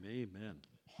Amen.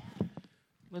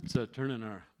 Let's turn in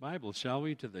our Bible, shall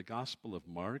we, to the Gospel of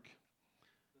Mark,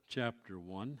 chapter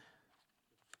 1.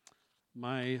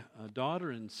 My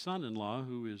daughter and son-in-law,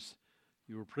 who is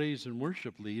your praise and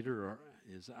worship leader,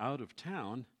 is out of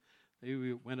town.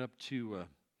 They went up to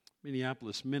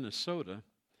Minneapolis, Minnesota,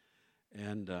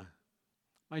 and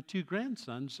my two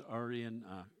grandsons are in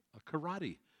a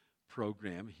karate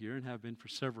program here and have been for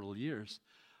several years.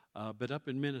 But up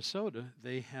in Minnesota,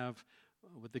 they have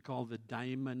what they call the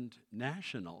Diamond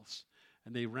Nationals,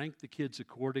 and they rank the kids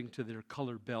according to their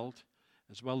color belt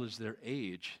as well as their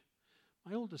age.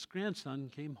 My oldest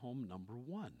grandson came home number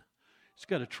 1. He's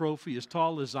got a trophy as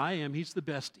tall as I am. He's the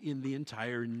best in the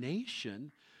entire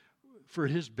nation for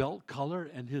his belt color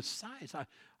and his size. I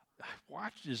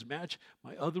watched his match.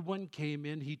 My other one came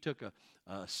in. He took a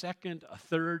second, a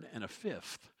third, and a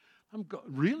fifth.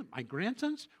 Really? My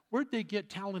grandsons? Where'd they get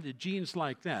talented genes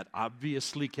like that?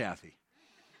 Obviously, Kathy.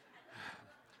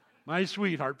 My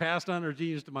sweetheart passed on her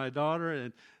genes to my daughter,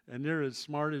 and they're as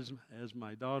smart as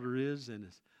my daughter is, and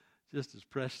just as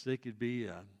precious they could be.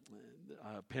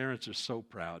 Parents are so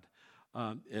proud.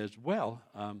 As well,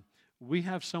 we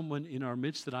have someone in our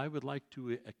midst that I would like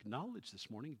to acknowledge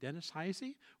this morning. Dennis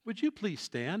Heisey, would you please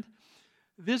stand?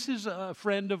 This is a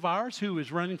friend of ours who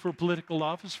is running for political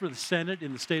office for the Senate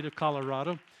in the state of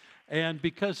Colorado. And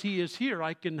because he is here,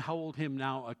 I can hold him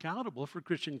now accountable for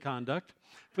Christian conduct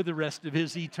for the rest of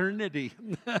his eternity.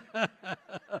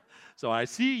 So I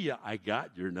see you. I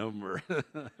got your number.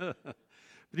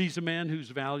 But he's a man whose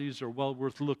values are well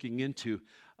worth looking into.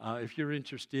 If you're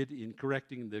interested in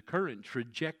correcting the current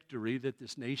trajectory that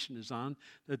this nation is on,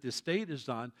 that this state is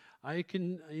on, I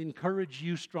can encourage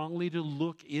you strongly to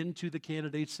look into the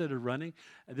candidates that are running,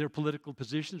 their political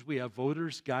positions. We have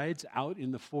voters' guides out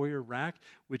in the foyer rack,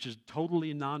 which is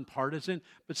totally nonpartisan,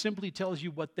 but simply tells you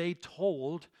what they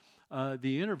told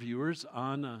the interviewers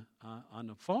on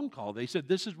a phone call. They said,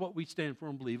 this is what we stand for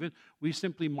and believe in. We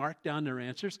simply mark down their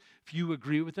answers. If you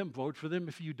agree with them, vote for them.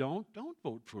 If you don't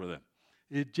vote for them.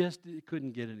 It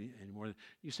couldn't get any more.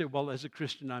 You say, well, as a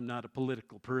Christian, I'm not a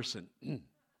political person.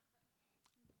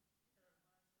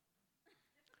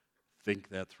 Think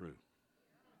that through.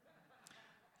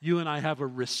 You and I have a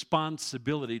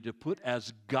responsibility to put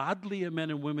as godly a men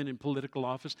and women in political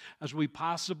office as we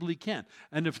possibly can.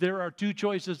 And if there are two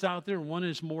choices out there, one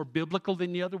is more biblical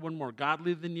than the other, one more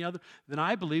godly than the other, then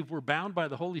I believe we're bound by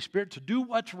the Holy Spirit to do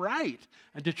what's right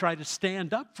and to try to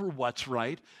stand up for what's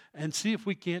right and see if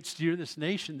we can't steer this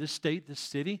nation, this state, this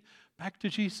city back to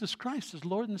Jesus Christ as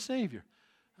Lord and Savior.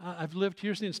 I've lived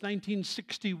here since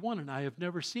 1961, and I have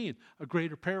never seen a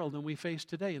greater peril than we face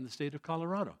today in the state of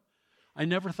Colorado. I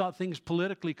never thought things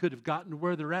politically could have gotten to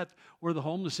where they're at, or the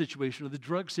homeless situation, or the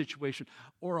drug situation,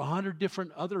 or 100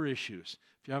 different other issues.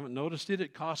 If you haven't noticed it,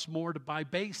 it costs more to buy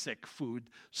basic food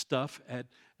stuff at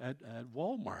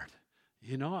Walmart.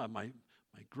 You know, my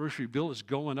grocery bill is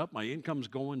going up, my income's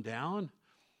going down.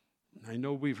 I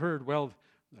know we've heard, well,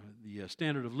 the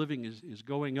standard of living is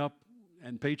going up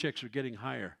and paychecks are getting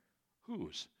higher.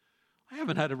 Whose? I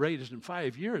haven't had a raise in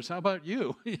 5 years. How about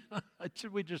you? It's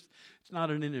not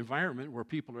in an environment where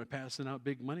people are passing out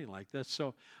big money like this.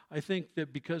 So I think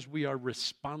that because we are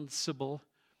responsible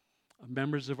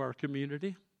members of our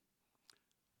community,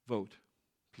 vote,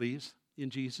 please, in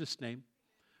Jesus' name.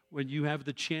 When you have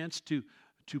the chance to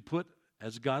put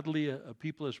as godly a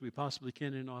people as we possibly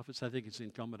can in office, I think it's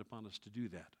incumbent upon us to do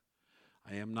that.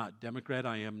 I am not Democrat,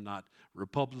 I am not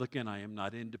Republican, I am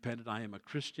not independent, I am a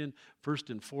Christian,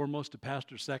 first and foremost, a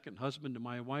pastor, second, husband to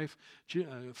my wife,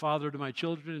 father to my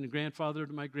children, and grandfather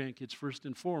to my grandkids, first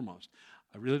and foremost.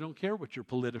 I really don't care what your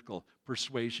political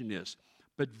persuasion is,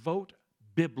 but vote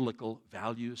biblical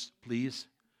values, please.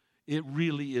 It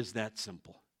really is that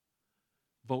simple.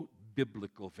 Vote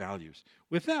biblical values.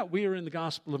 With that, we are in the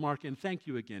Gospel of Mark, and thank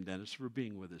you again, Dennis, for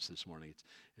being with us this morning.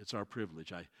 It's our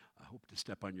privilege. I hope to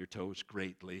step on your toes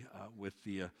greatly with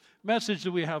the message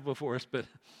that we have before us, but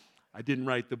I didn't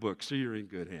write the book, so you're in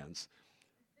good hands.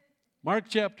 Mark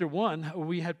chapter 1,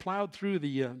 we had plowed through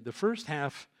the first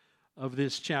half of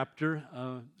this chapter,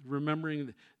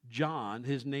 remembering John.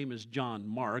 His name is John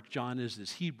Mark. John is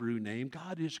his Hebrew name.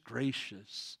 God is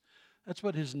gracious. That's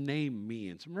what his name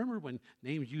means. Remember when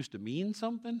names used to mean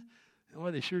something?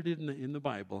 Well, they sure did in the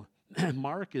Bible.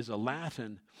 Mark is a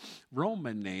Latin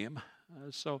Roman name,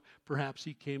 so perhaps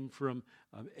he came from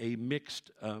a mixed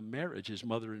marriage, his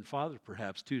mother and father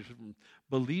perhaps, two different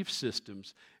belief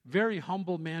systems. Very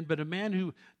humble man, but a man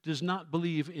who does not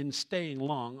believe in staying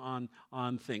long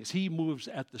on things. He moves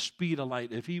at the speed of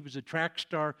light. If he was a track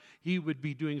star, he would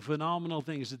be doing phenomenal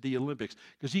things at the Olympics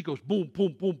because he goes boom,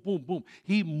 boom, boom, boom, boom.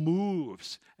 He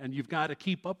moves, and you've got to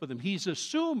keep up with him. He's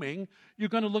assuming you're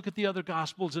going to look at the other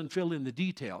Gospels and fill in the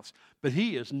details, but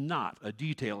he is not a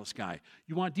details guy.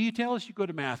 You want details? You go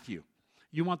to Matthew.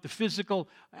 You want the physical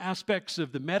aspects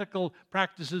of the medical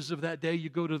practices of that day, you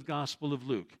go to the Gospel of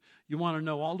Luke. You want to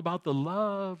know all about the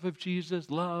love of Jesus,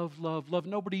 love, love, love.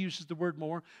 Nobody uses the word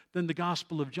more than the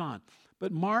Gospel of John.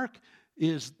 But Mark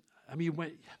is,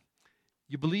 when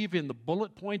you believe in the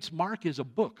bullet points, Mark is a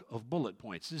book of bullet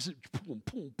points. This is boom,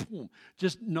 boom, boom.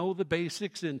 Just know the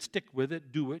basics and stick with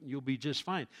it, do it, and you'll be just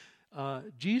fine.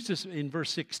 Jesus, in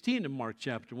verse 16 of Mark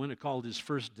chapter 1, called his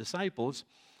first disciples.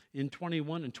 In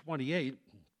 21 and 28,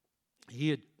 he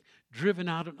had driven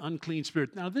out an unclean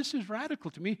spirit. Now, this is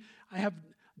radical to me. I have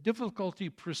difficulty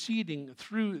proceeding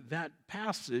through that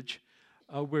passage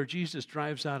where Jesus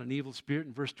drives out an evil spirit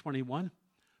in verse 21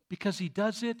 because he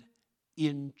does it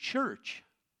in church.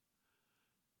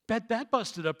 Bet that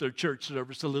busted up their church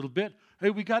service a little bit. Hey,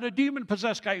 we got a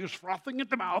demon-possessed guy who's frothing at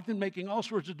the mouth and making all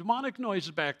sorts of demonic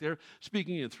noises back there,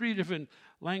 speaking in 3 different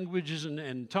languages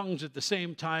and tongues at the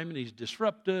same time, and he's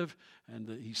disruptive, and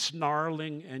he's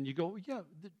snarling, and you go, yeah,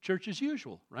 the church as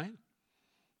usual, right?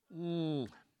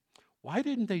 Why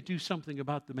didn't they do something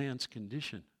about the man's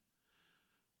condition?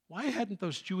 Why hadn't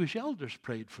those Jewish elders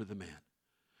prayed for the man?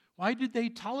 Why did they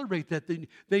tolerate that?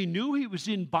 They knew he was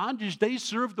in bondage. They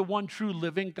served the one true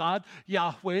living God,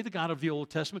 Yahweh, the God of the Old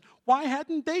Testament. Why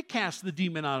hadn't they cast the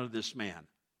demon out of this man?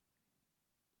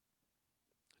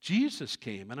 Jesus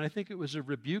came, and I think it was a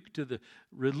rebuke to the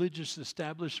religious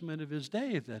establishment of his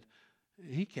day that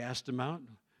he cast him out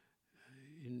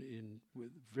with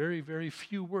very, very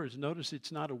few words. Notice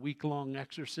it's not a week-long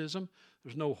exorcism.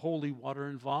 There's no holy water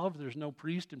involved. There's no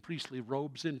priest and priestly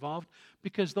robes involved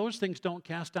because those things don't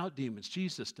cast out demons.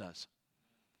 Jesus does.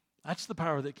 That's the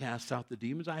power that casts out the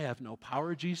demons. I have no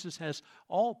power. Jesus has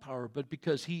all power, but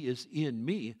because he is in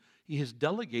me, he has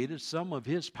delegated some of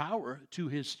his power to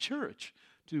his church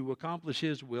to accomplish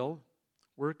his will,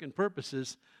 work, and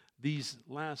purposes these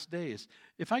last days.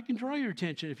 If I can draw your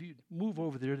attention, if you move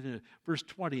over there to verse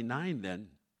 29 then,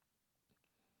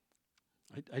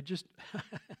 I just,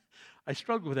 I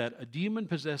struggle with that. A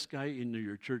demon-possessed guy in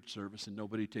your church service and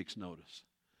nobody takes notice.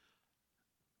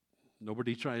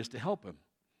 Nobody tries to help him.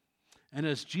 And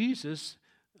as Jesus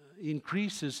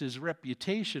increases his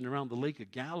reputation around the Lake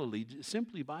of Galilee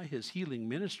simply by his healing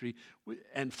ministry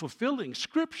and fulfilling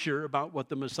Scripture about what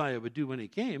the Messiah would do when he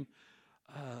came,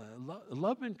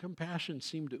 love and compassion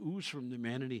seem to ooze from the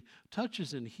man, and he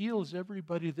touches and heals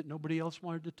everybody that nobody else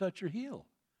wanted to touch or heal.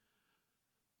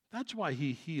 That's why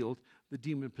he healed the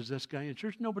demon-possessed guy in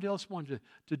church. Nobody else wanted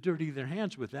to dirty their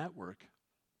hands with that work.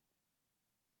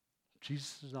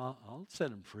 Jesus says, I'll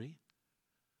set him free.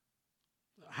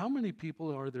 How many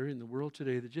people are there in the world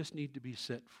today that just need to be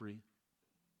set free?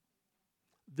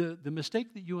 The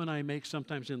mistake that you and I make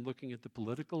sometimes in looking at the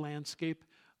political landscape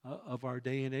of our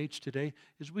day and age today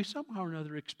is we somehow or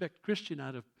another expect Christian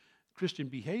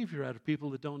behavior out of people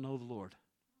that don't know the Lord.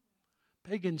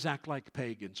 Pagans act like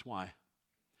pagans. Why?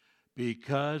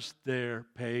 Because they're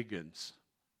pagans.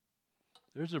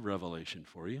 There's a revelation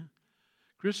for you.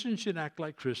 Christians should act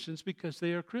like Christians because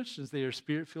they are Christians. They are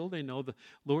Spirit-filled. They know the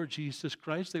Lord Jesus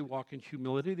Christ. They walk in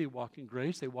humility. They walk in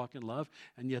grace. They walk in love.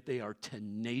 And yet they are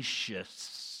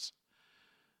tenacious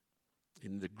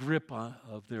in the grip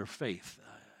of their faith.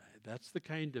 That's the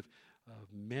kind of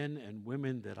men and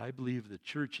women that I believe the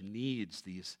church needs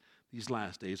these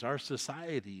last days. Our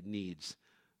society needs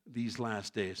these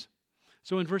last days.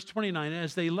 So in verse 29,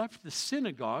 as they left the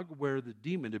synagogue where the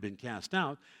demon had been cast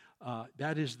out,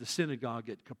 that is the synagogue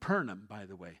at Capernaum, by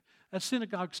the way. That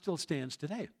synagogue still stands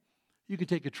today. You can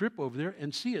take a trip over there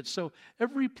and see it. So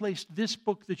every place this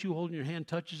book that you hold in your hand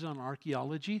touches on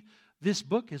archaeology, this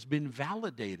book has been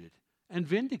validated and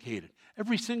vindicated.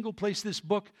 Every single place this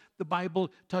book, the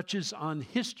Bible, touches on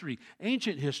history,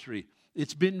 ancient history,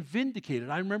 it's been vindicated.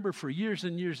 I remember for years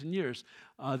and years and years,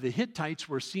 the Hittites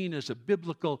were seen as a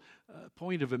biblical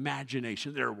point of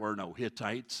imagination. There were no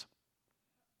Hittites.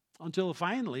 Until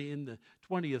finally, in the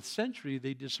 20th century,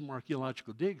 they did some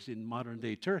archaeological digs in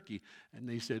modern-day Turkey, and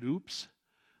they said, oops,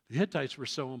 the Hittites were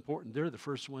so important. They're the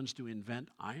first ones to invent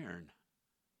iron.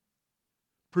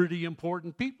 Pretty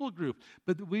important people group.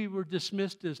 But we were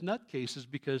dismissed as nutcases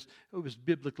because it was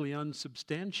biblically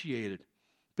unsubstantiated.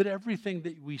 But everything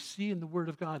that we see in the Word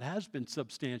of God has been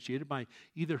substantiated by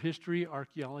either history,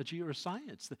 archaeology, or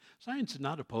science. Science is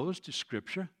not opposed to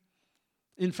Scripture.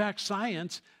 In fact,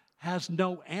 science has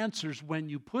no answers when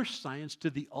you push science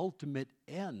to the ultimate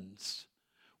ends.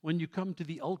 When you come to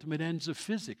the ultimate ends of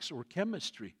physics or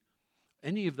chemistry,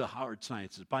 any of the hard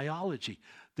sciences, biology,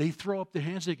 they throw up their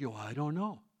hands and they go, I don't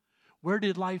know. Where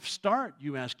did life start,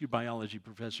 you ask your biology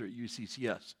professor at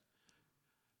UCCS?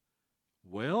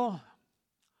 Well,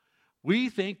 we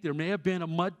think there may have been a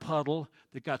mud puddle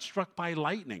that got struck by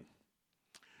lightning.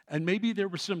 And maybe there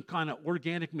was some kind of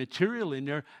organic material in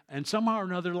there, and somehow or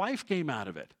another life came out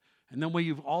of it. And then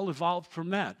we've all evolved from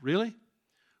that. Really?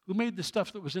 Who made the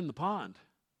stuff that was in the pond?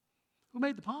 Who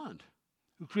made the pond?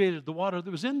 Who created the water that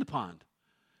was in the pond?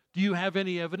 Do you have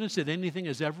any evidence that anything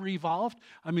has ever evolved?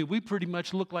 I mean, we pretty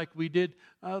much look like we did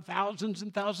thousands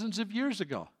and thousands of years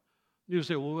ago. You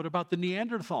say, well, what about the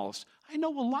Neanderthals? I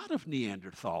know a lot of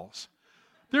Neanderthals.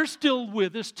 They're still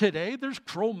with us today. There's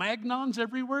Cro-Magnons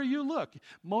everywhere you look,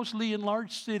 mostly in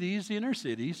large cities, inner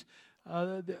cities.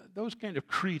 Those kind of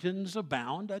cretins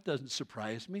abound. That doesn't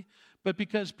surprise me. But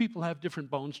because people have different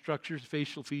bone structures,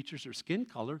 facial features, or skin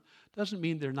color, doesn't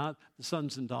mean they're not the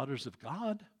sons and daughters of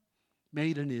God,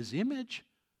 made in His image,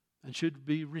 and should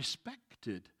be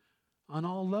respected on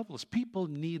all levels. People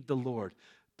need the Lord.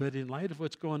 But in light of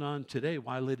what's going on today,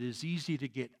 while it is easy to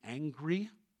get angry,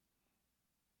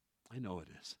 I know it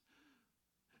is.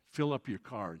 Fill up your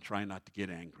car and try not to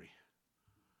get angry.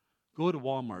 Go to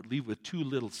Walmart, leave with 2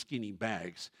 little skinny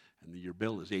bags, and your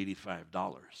bill is $85.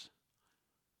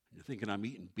 You're thinking, I'm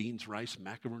eating beans, rice,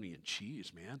 macaroni, and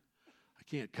cheese, man. I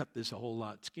can't cut this a whole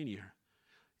lot skinnier.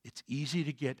 It's easy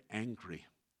to get angry.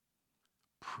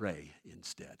 Pray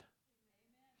instead.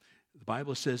 The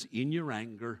Bible says, in your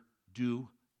anger, do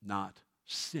not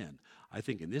sin. I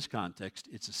think in this context,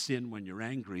 it's a sin when you're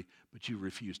angry, but you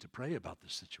refuse to pray about the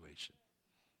situation.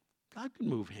 God can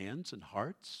move hands and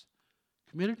hearts.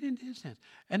 Commit it into His hands.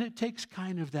 And it takes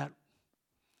kind of that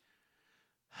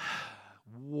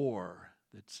war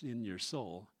that's in your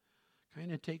soul,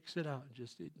 kind of takes it out,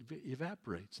 just it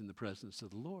evaporates in the presence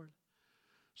of the Lord.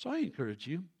 So I encourage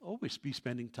you, always be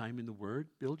spending time in the Word.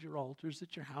 Build your altars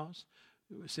at your house.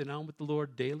 Sit down with the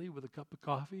Lord daily with a cup of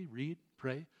coffee. Read,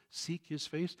 pray, seek His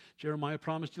face. Jeremiah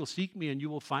promised, you'll seek me and you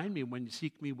will find me when you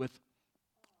seek me with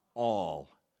all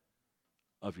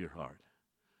of your heart.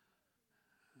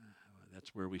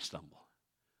 That's where we stumble.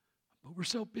 But we're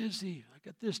so busy. I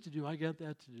got this to do. I got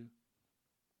that to do.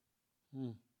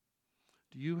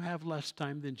 Do you have less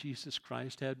time than Jesus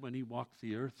Christ had when He walked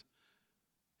the earth?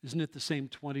 Isn't it the same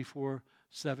 24/7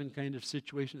 kind of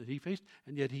situation that He faced?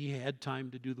 And yet He had time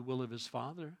to do the will of His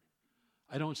Father.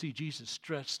 I don't see Jesus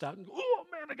stressed out and go, oh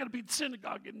man, I got to be at the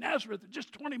synagogue in Nazareth in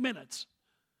just 20 minutes.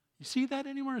 You see that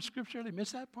anywhere in Scripture? Did I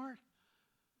miss that part?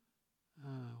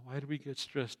 Why do we get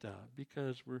stressed out?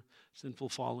 Because we're sinful,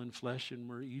 fallen flesh, and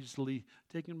we're easily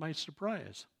taken by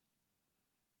surprise.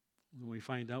 When we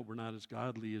find out we're not as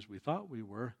godly as we thought we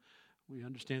were, we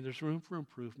understand there's room for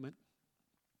improvement.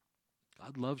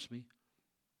 God loves me.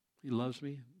 He loves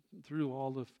me through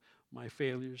all of my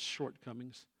failures,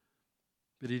 shortcomings.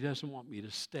 But He doesn't want me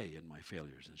to stay in my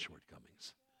failures and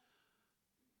shortcomings.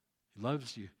 He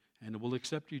loves you and will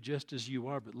accept you just as you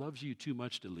are, but loves you too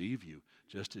much to leave you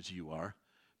just as you are.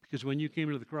 Because when you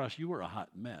came to the cross, you were a hot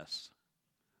mess.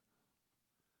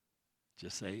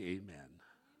 Just say amen.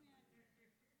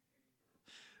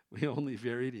 We only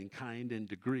varied in kind and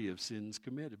degree of sins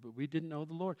committed, but we didn't know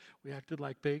the Lord. We acted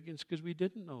like pagans because we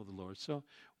didn't know the Lord. So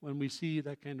when we see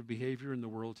that kind of behavior in the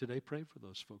world today, pray for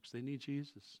those folks. They need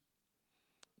Jesus.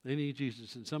 They need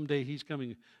Jesus, and someday He's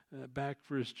coming back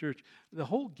for His church. The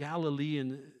whole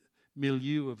Galilean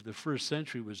milieu of the first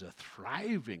century was a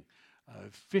thriving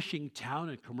fishing town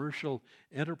and commercial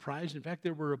enterprise. In fact,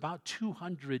 there were about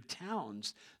 200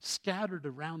 towns scattered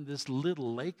around this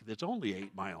little lake that's only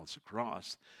 8 miles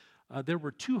across. There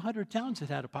were 200 towns that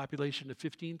had a population of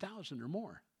 15,000 or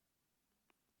more.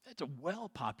 That's a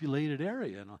well-populated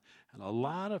area, and a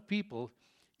lot of people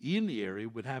in the area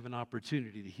would have an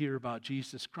opportunity to hear about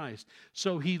Jesus Christ.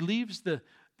 So He leaves the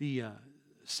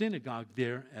synagogue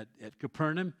there at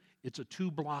Capernaum. It's a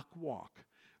 2-block walk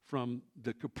from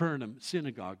the Capernaum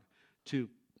synagogue to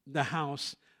the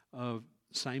house of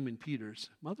Simon Peter's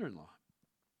mother-in-law,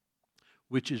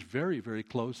 which is very, very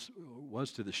close,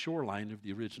 was to the shoreline of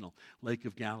the original Lake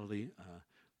of Galilee.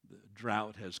 The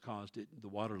drought has caused the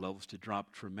water levels to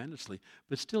drop tremendously,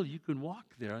 but still you can walk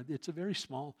there. It's a very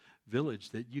small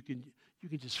village that you can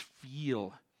just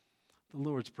feel the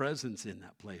Lord's presence in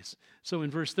that place. So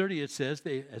in verse 30 it says,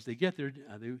 as they get there,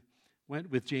 they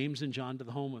went with James and John to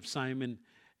the home of Simon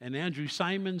and Andrew,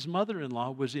 Simon's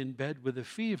mother-in-law, was in bed with a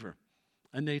fever,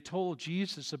 and they told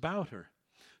Jesus about her.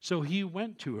 So he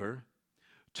went to her,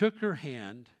 took her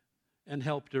hand, and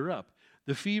helped her up.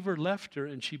 The fever left her,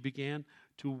 and she began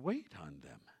to wait on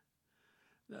them.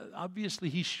 Obviously,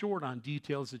 he's short on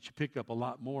details that you pick up a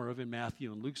lot more of in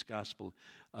Matthew and Luke's gospel,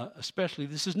 especially.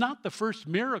 This is not the first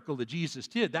miracle that Jesus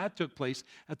did. That took place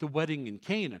at the wedding in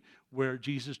Cana, where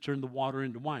Jesus turned the water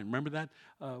into wine. Remember that?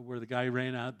 Where the guy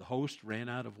the host ran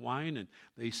out of wine, and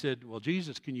they said, well,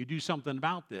 Jesus, can you do something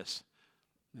about this?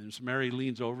 And so Mary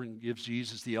leans over and gives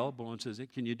Jesus the elbow and says,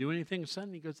 can you do anything, son?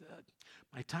 And he goes,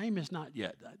 my time is not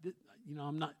yet.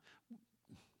 I'm not.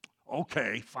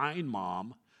 Okay, fine,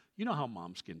 Mom. You know how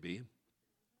moms can be.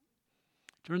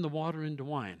 Turn the water into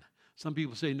wine. Some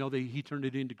people say, no, he turned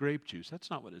it into grape juice. That's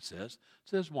not what it says. It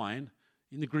says wine.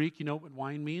 In the Greek, you know what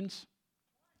wine means?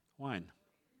 Wine.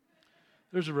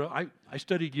 I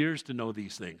studied years to know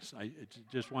these things. I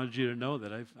just wanted you to know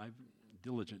that I'm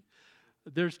diligent.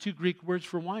 There's two Greek words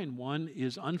for wine. One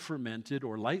is unfermented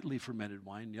or lightly fermented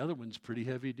wine. The other one's pretty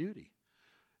heavy duty.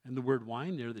 And the word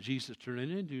wine there that Jesus turned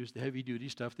it into is the heavy duty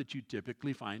stuff that you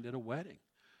typically find at a wedding.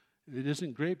 It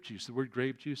isn't grape juice. The word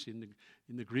grape juice in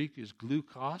the Greek is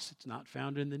glucose. It's not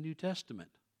found in the New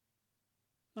Testament.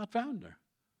 Not found there.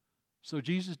 So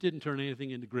Jesus didn't turn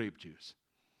anything into grape juice.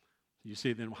 You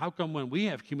say then, how come when we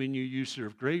have communion you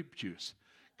serve grape juice?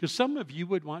 Because some of you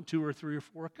would want 2 or 3 or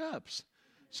 4 cups.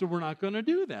 So we're not going to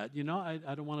do that.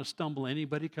 I don't want to stumble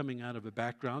anybody coming out of a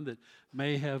background that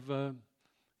may have,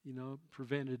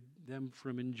 prevented them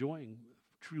from enjoying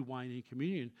true wine in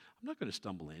communion. I'm not going to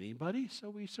stumble anybody, so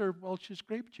we serve Welch's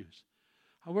grape juice.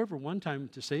 However, one time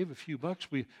to save a few bucks,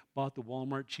 we bought the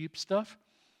Walmart cheap stuff,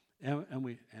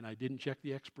 and I didn't check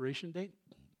the expiration date.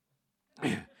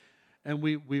 And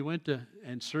we went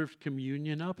and served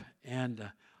communion up,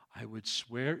 and I would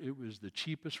swear it was the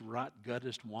cheapest,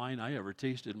 rot-guttest wine I ever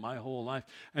tasted in my whole life.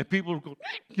 And people would go,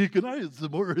 hey, can I have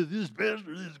some more of this,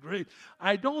 Pastor? This is great.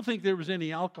 I don't think there was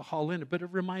any alcohol in it, but it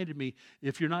reminded me,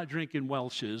 if you're not drinking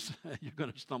Welch's, you're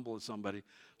going to stumble at somebody.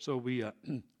 So we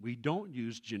don't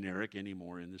use generic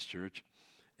anymore in this church,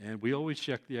 and we always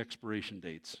check the expiration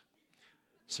dates.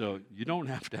 So you don't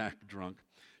have to act drunk.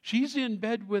 She's in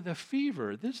bed with a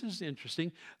fever. This is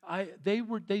interesting.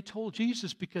 They told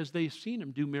Jesus, because they've seen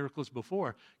him do miracles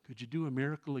before, could you do a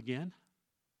miracle again?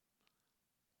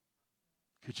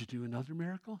 Could you do another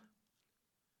miracle?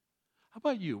 How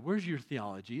about you? Where's your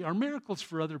theology? Are miracles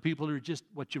for other people or just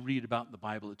what you read about in the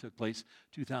Bible that took place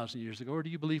 2,000 years ago? Or do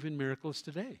you believe in miracles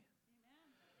today?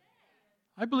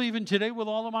 I believe in today with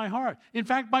all of my heart. In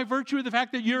fact, by virtue of the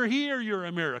fact that you're here, you're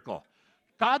a miracle.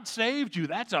 God saved you.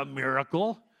 That's a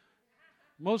miracle.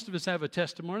 Most of us have a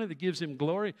testimony that gives him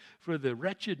glory for the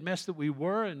wretched mess that we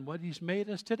were and what he's made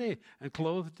us today and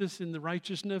clothed us in the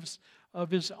righteousness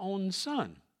of his own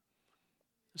Son.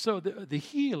 So the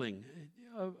healing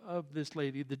of this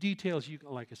lady, the details,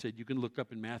 like I said, you can look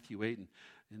up in Matthew 8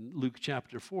 and Luke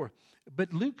chapter 4.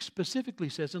 But Luke specifically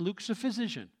says, and Luke's a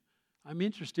physician. I'm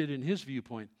interested in his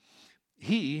viewpoint.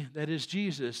 He, that is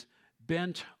Jesus,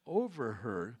 bent over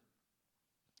her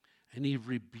and he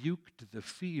rebuked the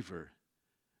fever,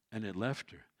 and it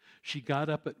left her. She got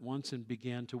up at once and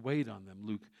began to wait on them.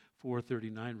 Luke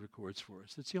 4:39 records for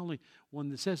us. It's the only one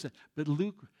that says that. But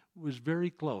Luke was very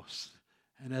close.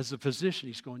 And as a physician,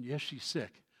 he's going, yes, she's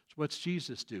sick. So what's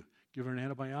Jesus do? Give her an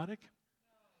antibiotic?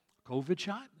 A COVID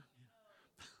shot?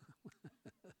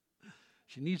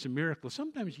 She needs a miracle.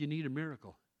 Sometimes you need a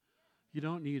miracle. You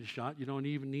don't need a shot. You don't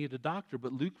even need a doctor.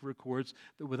 But Luke records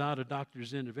that without a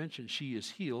doctor's intervention, she is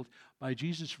healed by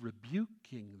Jesus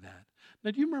rebuking that.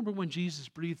 Now, do you remember when Jesus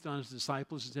breathed on his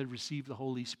disciples and said, receive the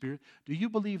Holy Spirit? Do you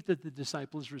believe that the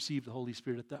disciples received the Holy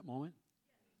Spirit at that moment?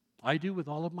 I do with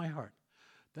all of my heart.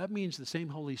 That means the same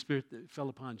Holy Spirit that fell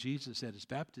upon Jesus at his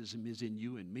baptism is in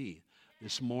you and me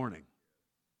this morning.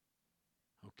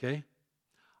 Okay?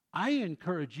 I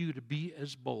encourage you to be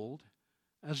as bold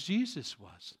as Jesus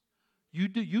was.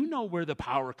 You know where the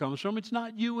power comes from. It's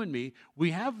not you and me.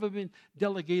 We have been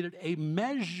delegated a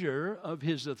measure of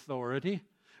his authority.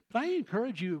 But I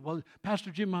encourage you, well,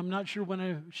 Pastor Jim, I'm not sure when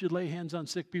I should lay hands on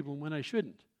sick people and when I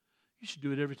shouldn't. You should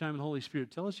do it every time the Holy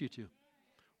Spirit tells you to.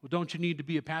 Well, don't you need to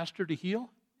be a pastor to heal?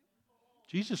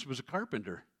 Jesus was a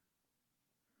carpenter.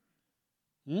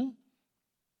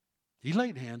 He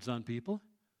laid hands on people.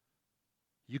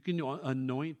 You can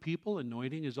anoint people.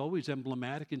 Anointing is always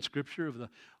emblematic in Scripture of the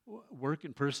work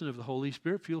and person of the Holy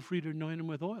Spirit. Feel free to anoint them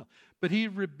with oil. But he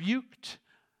rebuked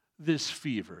this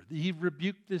fever. He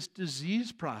rebuked this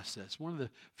disease process. One of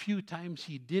the few times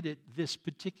he did it this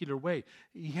particular way.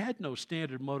 He had no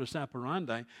standard modus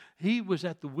operandi. He was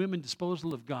at the whim and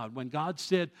disposal of God. When God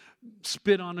said,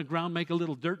 spit on the ground, make a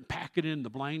little dirt, and pack it in the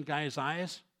blind guy's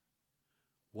eyes.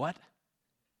 What?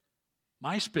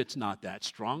 My spit's not that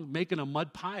strong. Making a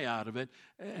mud pie out of it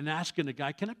and asking the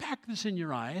guy, can I pack this in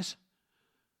your eyes?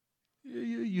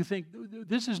 You think,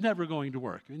 this is never going to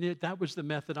work. And that was the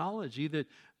methodology that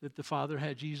the Father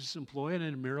had Jesus employ, and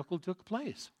a miracle took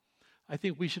place. I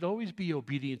think we should always be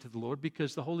obedient to the Lord,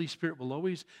 because the Holy Spirit will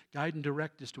always guide and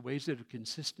direct us to ways that are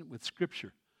consistent with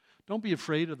Scripture. Don't be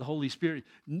afraid of the Holy Spirit.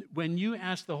 When you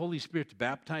ask the Holy Spirit to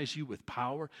baptize you with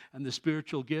power and the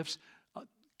spiritual gifts,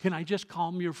 can I just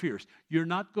calm your fears? You're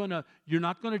not going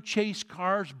to chase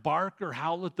cars, bark, or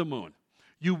howl at the moon.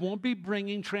 You won't be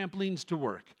bringing trampolines to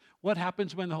work. What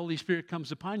happens when the Holy Spirit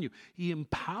comes upon you? He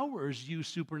empowers you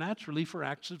supernaturally for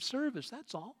acts of service.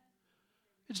 That's all.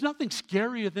 It's nothing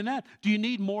scarier than that. Do you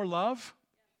need more love,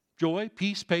 joy,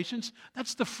 peace, patience?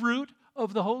 That's the fruit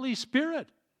of the Holy Spirit.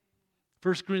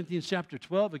 1 Corinthians chapter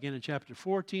 12, again in chapter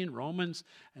 14, Romans,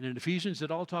 and in Ephesians, it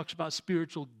all talks about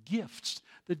spiritual gifts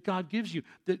that God gives you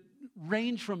that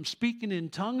range from speaking in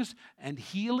tongues and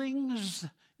healings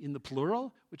in the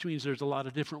plural, which means there's a lot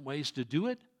of different ways to do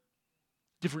it.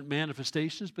 Different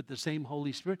manifestations, but the same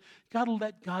Holy Spirit. Got to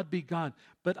let God be God.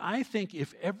 But I think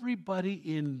if everybody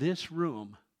in this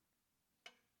room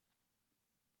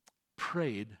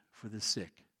prayed for the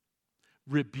sick,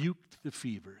 rebuked the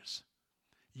fevers,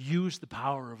 used the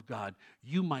power of God,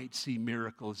 you might see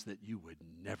miracles that you would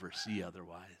never see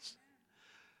otherwise.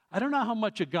 I don't know how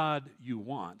much of God you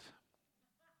want.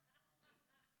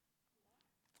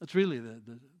 That's really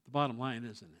the bottom line,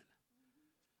 isn't it?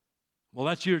 Well,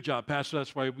 that's your job, Pastor.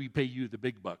 That's why we pay you the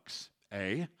big bucks.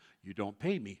 You don't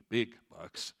pay me big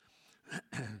bucks.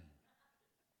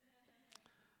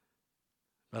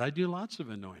 But I do lots of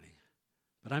anointing.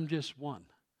 But I'm just one.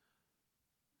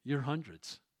 You're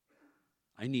hundreds.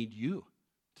 I need you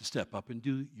to step up and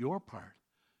do your part.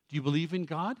 Do you believe in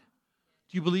God?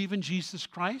 Do you believe in Jesus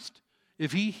Christ?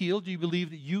 If He healed, do you believe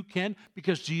that you can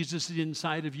because Jesus is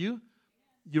inside of you?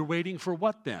 You're waiting for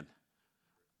what then?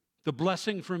 The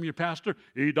blessing from your pastor,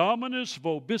 E Dominus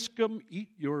vobiscum, eat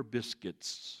your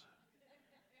biscuits.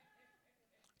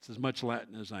 It's as much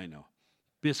Latin as I know.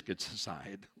 Biscuits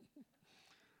aside.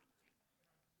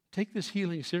 Take this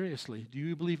healing seriously. Do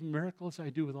you believe in miracles? I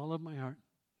do with all of my heart.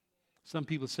 Some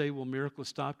people say, well, miracles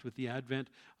stopped with the advent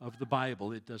of the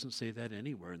Bible. It doesn't say that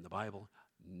anywhere in the Bible.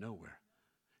 Nowhere.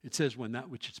 It says when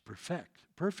that which is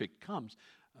perfect comes,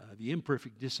 the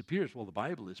imperfect disappears. Well, the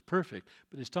Bible is perfect,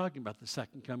 but it's talking about the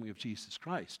second coming of Jesus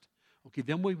Christ. Okay,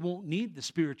 then we won't need the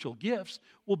spiritual gifts.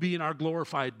 We'll be in our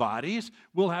glorified bodies.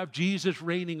 We'll have Jesus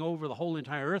reigning over the whole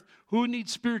entire earth. Who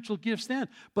needs spiritual gifts then?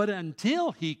 But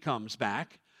until He comes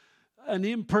back, an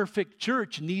imperfect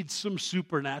church needs some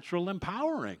supernatural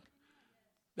empowering.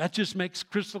 That just makes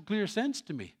crystal clear sense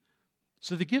to me.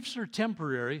 So the gifts are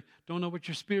temporary. Don't know what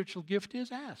your spiritual gift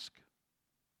is? Ask.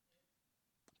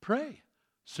 Pray.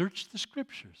 Search the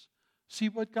Scriptures. See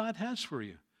what God has for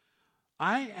you.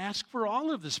 I ask for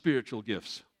all of the spiritual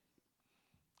gifts.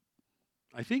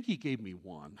 I think He gave me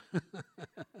one.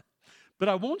 But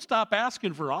I won't stop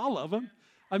asking for all of them.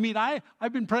 I mean,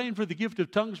 I've been praying for the gift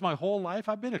of tongues my whole life.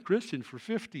 I've been a Christian for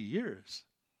 50 years.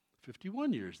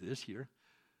 51 years this year.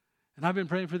 And I've been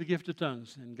praying for the gift of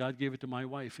tongues, and God gave it to my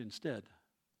wife instead.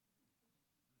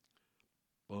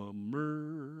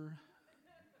 Bummer.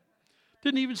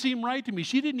 Didn't even seem right to me.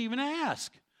 She didn't even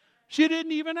ask. She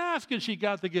didn't even ask, and she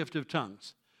got the gift of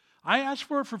tongues. I asked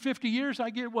for it for 50 years. I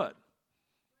get what?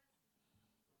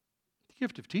 The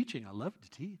gift of teaching. I love to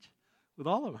teach. With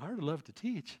all of my heart, I love to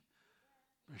teach.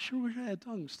 I sure wish I had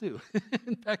tongues, too.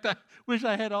 In fact, I wish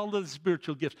I had all of the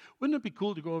spiritual gifts. Wouldn't it be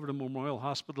cool to go over to Memorial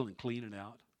Hospital and clean it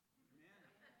out?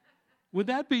 Would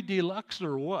that be deluxe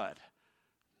or what?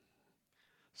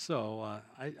 So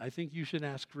I think you should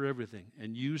ask for everything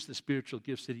and use the spiritual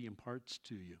gifts that He imparts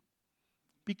to you.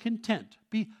 Be content.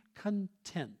 Be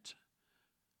content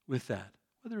with that.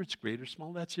 Whether it's great or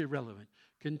small, that's irrelevant.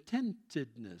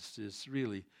 Contentedness is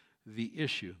really the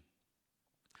issue.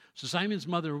 So Simon's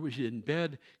mother was in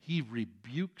bed. He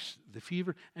rebukes the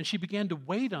fever, and she began to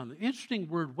wait on the interesting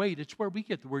word wait. It's where we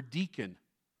get the word deacon.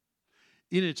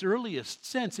 In its earliest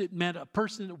sense, it meant a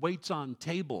person that waits on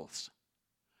tables.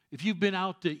 If you've been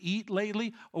out to eat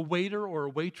lately, a waiter or a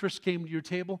waitress came to your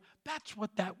table, that's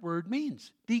what that word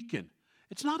means, deacon.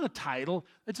 It's not a title.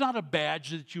 It's not a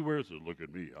badge that you wear. So look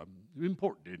at me, I'm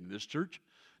important in this church.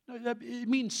 No, it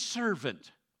means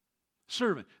servant.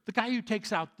 Servant, the guy who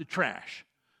takes out the trash,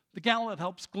 The gal that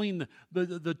helps clean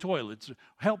the toilets,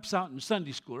 helps out in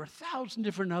Sunday school, or 1,000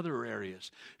 different other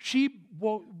areas. She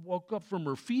woke up from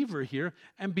her fever here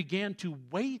and began to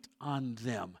wait on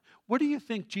them. What do you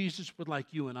think Jesus would like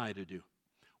you and I to do?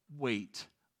 Wait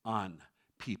on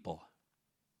people.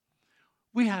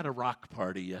 We had a rock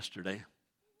party yesterday.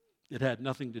 It had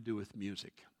nothing to do with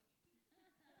music.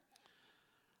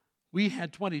 We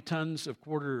had 20 tons of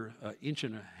inch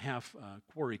and a half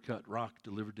quarry cut rock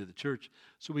delivered to the church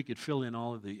so we could fill in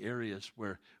all of the areas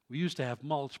where we used to have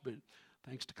mulch, but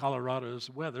thanks to Colorado's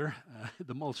weather,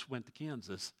 the mulch went to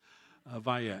Kansas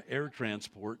via air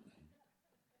transport.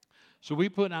 So we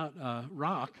put out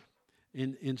rock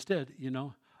instead,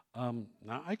 Now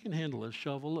I can handle a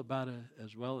shovel about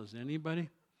as well as anybody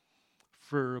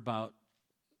for about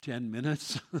 10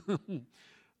 minutes.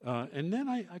 And then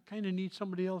I kind of need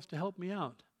somebody else to help me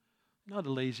out. I'm not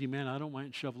a lazy man. I don't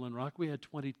mind shoveling rock. We had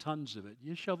 20 tons of it.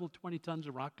 You shoveled 20 tons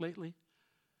of rock lately?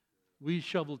 We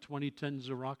shoveled 20 tons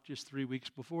of rock just 3 weeks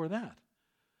before that.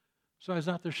 So I was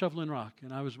out there shoveling rock,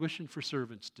 and I was wishing for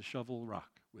servants to shovel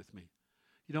rock with me.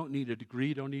 You don't need a degree.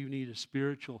 You don't even need a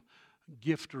spiritual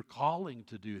gift or calling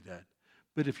to do that.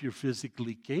 But if you're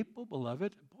physically capable of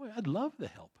it, boy, I'd love the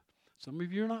help. Some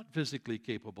of you are not physically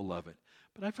capable of it.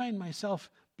 But I find myself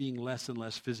being less and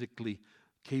less physically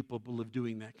capable of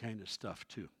doing that kind of stuff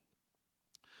too.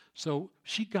 So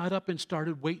she got up and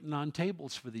started waiting on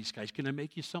tables for these guys. Can I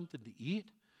make you something to eat?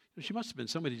 She must have been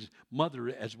somebody's mother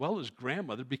as well as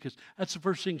grandmother, because that's the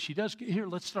first thing she does. Here,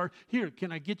 let's start. Here,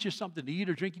 can I get you something to eat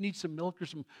or drink? You need some milk or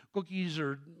some cookies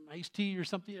or iced tea or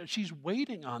something? She's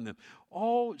waiting on them.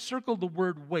 Oh, circle the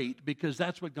word wait, because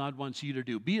that's what God wants you to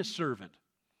do. Be a servant.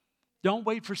 Don't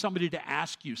wait for somebody to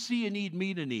ask you. See a need,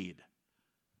 meet a need.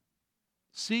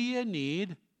 See a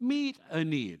need, meet a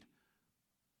need.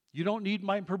 You don't need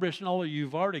my permission, although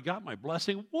you've already got my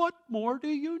blessing. What more do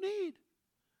you need?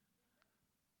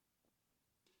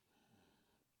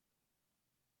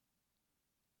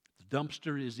 The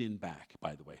dumpster is in back,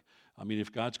 by the way. I mean,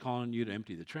 if God's calling you to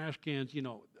empty the trash cans,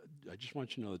 I just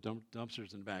want you to know the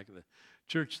dumpster's in the back of the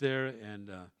church there,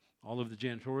 and all of the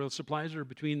janitorial supplies are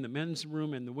between the men's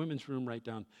room and the women's room right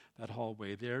down that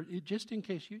hallway there. Just in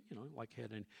case you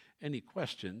had any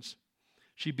questions.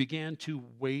 She began to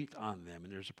wait on them.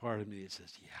 And there's a part of me that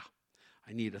says,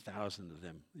 I need 1,000 of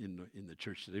them in the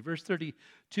church today. Verse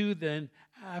 32, then,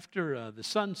 after the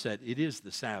sunset, it is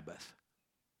the Sabbath.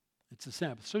 It's the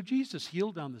Sabbath. So Jesus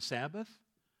healed on the Sabbath.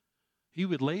 He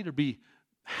would later be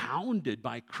hounded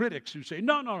by critics who say,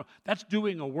 no, that's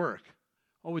doing a work.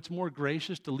 Oh, it's more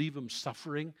gracious to leave them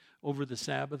suffering over the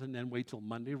Sabbath and then wait till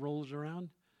Monday rolls around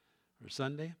or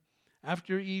Sunday.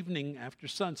 After evening, after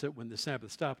sunset, when the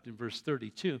Sabbath stopped in verse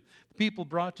 32, the people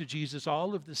brought to Jesus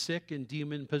all of the sick and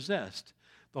demon-possessed.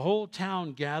 The whole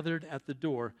town gathered at the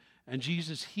door, and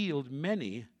Jesus healed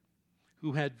many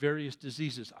who had various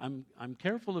diseases. I'm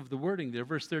careful of the wording there.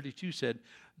 Verse 32 said,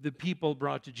 the people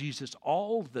brought to Jesus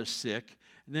all the sick.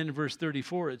 And then in verse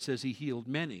 34, it says he healed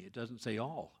many. It doesn't say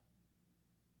all.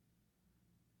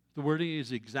 The wording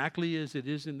is exactly as it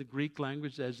is in the Greek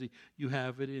language, as you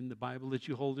have it in the Bible that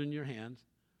you hold in your hands.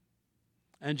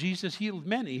 And Jesus healed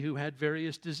many who had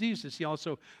various diseases. He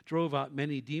also drove out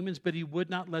many demons, but he would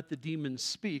not let the demons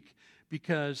speak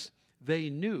because they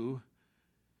knew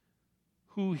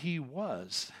who he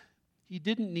was. He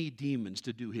didn't need demons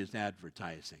to do his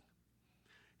advertising.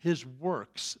 His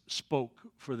works spoke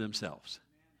for themselves.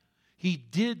 He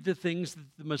did the things that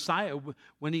the Messiah,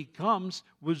 when he comes,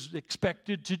 was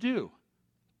expected to do.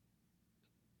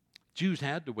 Jews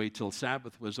had to wait till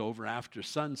Sabbath was over after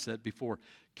sunset before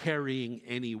carrying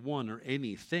anyone or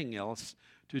anything else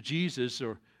to Jesus,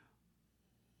 or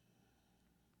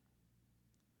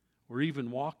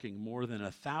even walking more than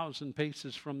 1,000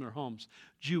 paces from their homes.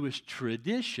 Jewish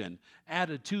tradition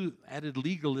added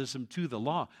legalism to the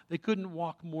law. They couldn't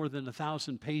walk more than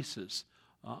 1,000 paces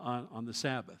on the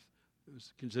Sabbath. It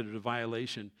was considered a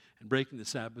violation, and breaking the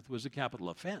Sabbath was a capital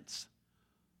offense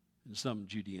in some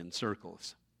Judean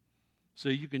circles. So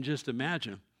you can just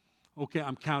imagine, okay,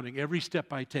 I'm counting every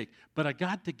step I take, but I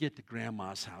got to get to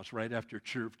Grandma's house right after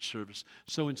church service.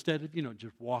 So instead of,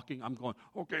 just walking, I'm going,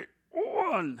 okay,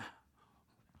 1,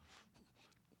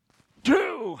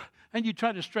 2, and you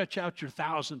try to stretch out your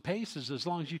 1,000 paces as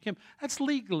long as you can. That's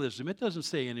legalism. It doesn't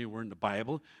say anywhere in the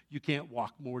Bible you can't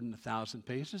walk more than 1,000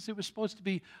 paces. It was supposed to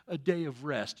be a day of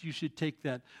rest. You should take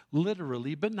that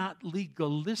literally, but not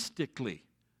legalistically.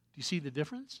 Do you see the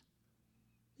difference?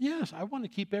 Yes, I want to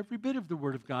keep every bit of the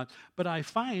Word of God. But I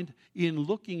find in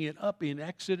looking it up in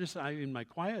Exodus, in my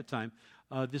quiet time,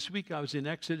 this week I was in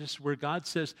Exodus where God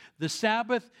says, the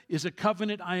Sabbath is a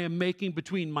covenant I am making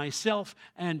between myself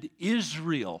and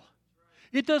Israel.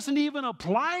 It doesn't even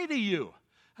apply to you.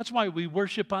 That's why we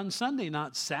worship on Sunday,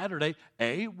 not Saturday.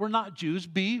 A, we're not Jews.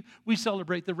 B, we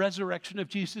celebrate the resurrection of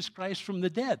Jesus Christ from the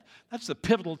dead. That's the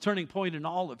pivotal turning point in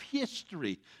all of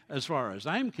history as far as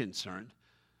I'm concerned.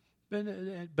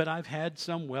 But I've had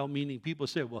some well-meaning people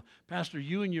say, well, Pastor,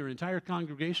 you and your entire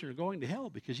congregation are going to hell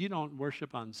because you don't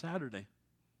worship on Saturday.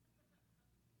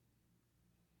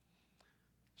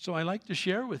 So I like to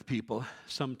share with people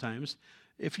sometimes,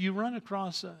 if you run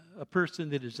across a person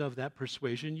that is of that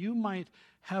persuasion, you might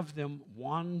have them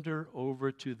wander over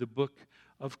to the book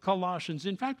of Colossians.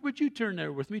 In fact, would you turn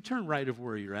there with me? Turn right of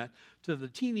where you're at, to the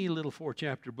teeny little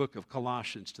 4-chapter book of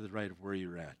Colossians to the right of where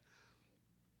you're at.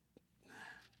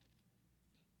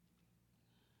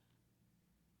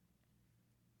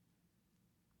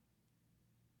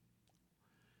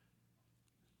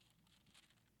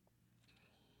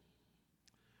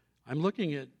 I'm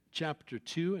looking at chapter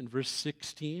 2 and verse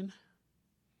 16.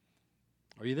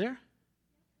 Are you there?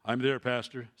 I'm there,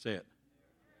 Pastor. Say it.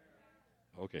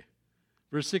 Okay.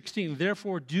 Verse 16,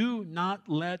 therefore do not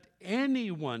let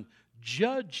anyone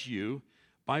judge you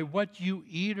by what you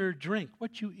eat or drink.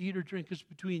 What you eat or drink is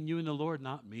between you and the Lord,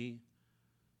 not me.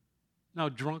 Now,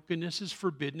 drunkenness is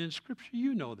forbidden in Scripture.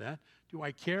 You know that. Do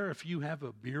I care if you have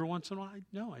a beer once in a while?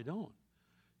 No, I don't.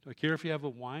 Do I care if you have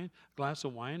a glass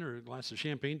of wine or a glass of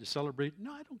champagne to celebrate?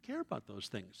 No, I don't care about those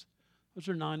things. Those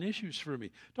are non-issues for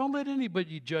me. Don't let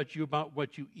anybody judge you about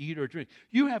what you eat or drink.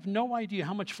 You have no idea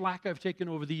how much flack I've taken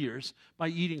over the years by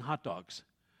eating hot dogs.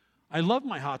 I love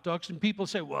my hot dogs, and people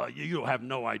say, well, you have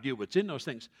no idea what's in those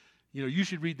things. You know, you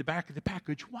should read the back of the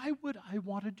package. Why would I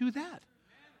want to do that?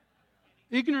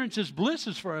 Ignorance is bliss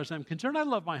as far as I'm concerned. I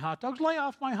love my hot dogs. Lay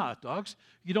off my hot dogs.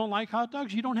 You don't like hot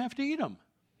dogs, you don't have to eat them.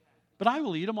 But I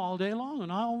will eat them all day long,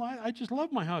 and I just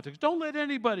love my hot dogs. Don't let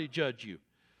anybody judge you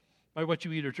by what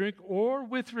you eat or drink, or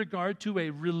with regard to a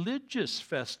religious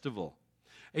festival,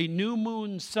 a new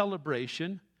moon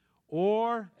celebration,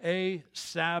 or a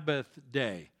Sabbath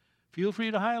day. Feel free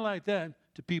to highlight that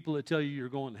to people that tell you you're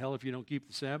going to hell if you don't keep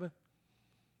the Sabbath.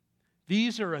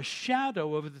 These are a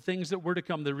shadow of the things that were to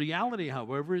come. The reality,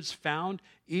 however, is found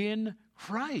in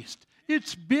Christ.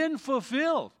 It's been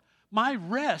fulfilled. My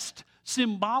rest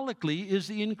symbolically is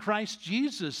in Christ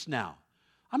Jesus now.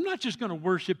 I'm not just going to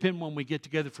worship him when we get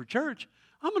together for church.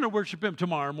 I'm going to worship him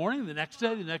tomorrow morning, the next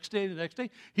day, the next day, the next day.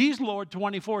 He's Lord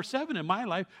 24/7 in my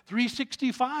life,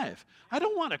 365. I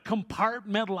don't want to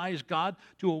compartmentalize God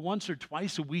to a once or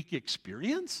twice a week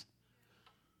experience.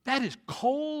 That is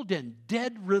cold and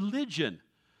dead religion.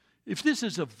 If this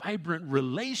is a vibrant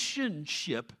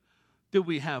relationship that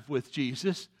we have with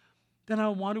Jesus, then I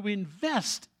want to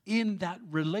invest in that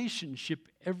relationship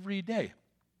every day.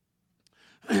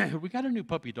 We got a new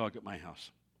puppy dog at my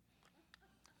house.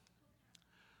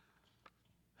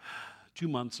 2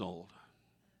 months old.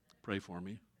 Pray for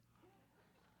me.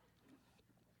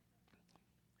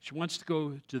 She wants to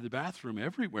go to the bathroom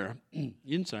everywhere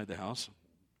inside the house.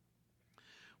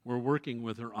 We're working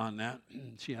with her on that.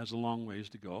 She has a long ways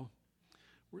to go.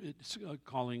 It's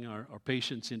calling our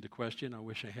patience into question. I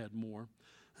wish I had more.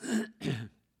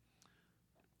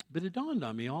 But it dawned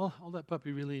on me, all that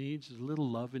puppy really needs is a little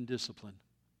love and discipline.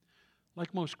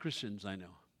 Like most Christians I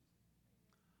know.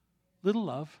 Little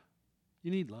love.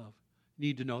 You need love. You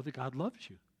need to know that God loves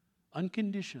you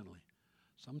unconditionally.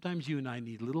 Sometimes you and I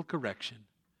need a little correction.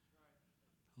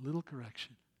 A little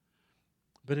correction.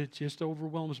 But it just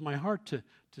overwhelms my heart to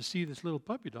see this little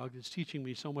puppy dog that's teaching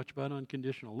me so much about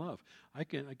unconditional love. I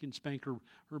can spank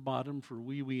her bottom for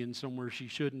wee-weeing somewhere she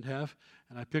shouldn't have,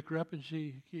 and I pick her up and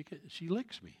she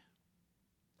licks me.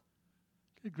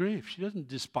 Good grief. She doesn't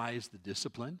despise the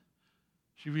discipline.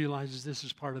 She realizes this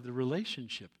is part of the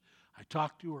relationship. I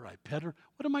talk to her, I pet her.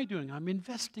 What am I doing? I'm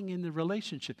investing in the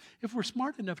relationship. If we're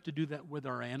smart enough to do that with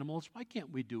our animals, why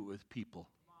can't we do it with people?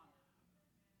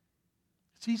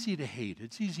 It's easy to hate.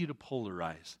 It's easy to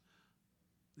polarize.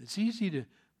 It's easy to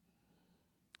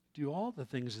do all the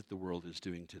things that the world is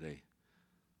doing today.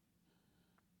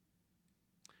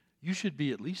 You should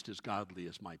be at least as godly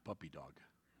as my puppy dog.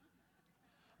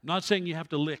 I'm not saying you have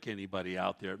to lick anybody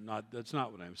out there. That's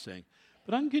not what I'm saying.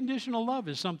 But unconditional love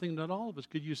is something that all of us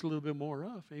could use a little bit more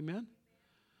of. Amen?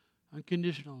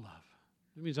 Unconditional love.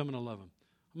 That means I'm going to love him.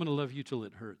 I'm going to love you till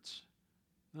it hurts.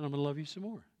 Then I'm going to love you some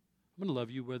more. I'm going to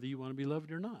love you whether you want to be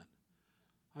loved or not.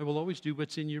 I will always do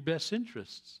what's in your best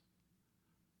interests.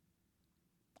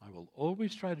 I will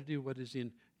always try to do what is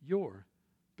in your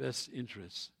best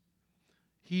interests.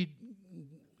 He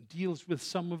deals with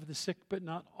some of the sick, but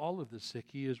not all of the sick.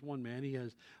 He is one man. He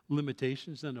has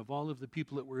limitations. And of all of the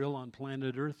people that were ill on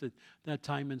planet Earth at that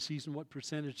time and season, what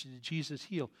percentage did Jesus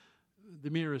heal? The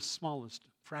merest, smallest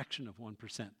fraction of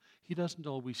 1%. He doesn't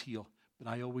always heal, but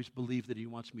I always believe that he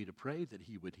wants me to pray that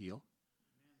he would heal.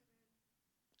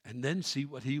 And then see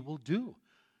what he will do.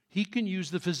 He can use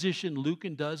the physician Luke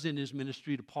does in his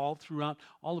ministry to Paul throughout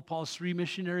all of Paul's 3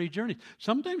 missionary journeys.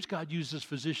 Sometimes God uses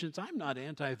physicians. I'm not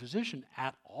anti-physician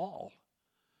at all.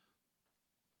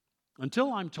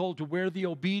 Until I'm told to wear the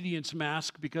obedience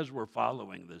mask because we're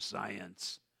following the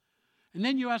science. And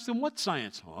then you ask them, what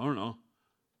science? Oh, I don't know.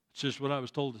 It's just what I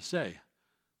was told to say.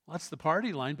 Well, that's the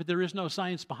party line, but there is no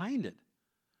science behind it.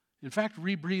 In fact,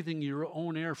 rebreathing your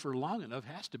own air for long enough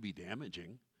has to be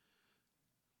damaging.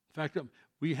 In fact,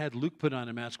 we had Luke put on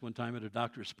a mask one time at a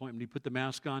doctor's appointment. He put the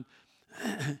mask on,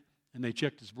 and they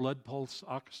checked his blood pulse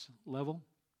ox level.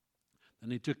 Then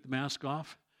they took the mask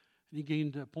off, and he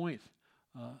gained a point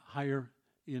higher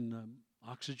in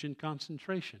oxygen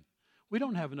concentration. We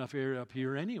don't have enough air up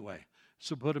here anyway.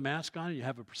 So put a mask on, and you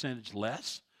have a percentage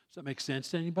less. Does that make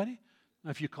sense to anybody? Now,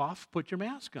 if you cough, put your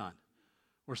mask on.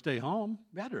 Or stay home,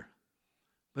 better.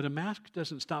 But a mask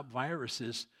doesn't stop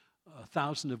viruses,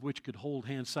 1,000 of which could hold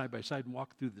hands side by side and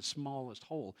walk through the smallest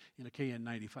hole in a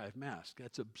KN95 mask.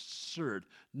 That's absurd.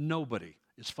 Nobody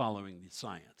is following the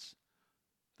science.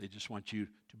 They just want you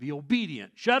to be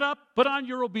obedient. Shut up, put on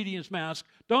your obedience mask,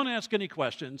 don't ask any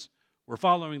questions. We're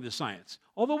following the science.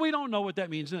 Although we don't know what that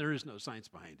means, and there is no science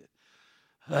behind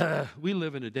it. We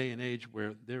live in a day and age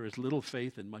where there is little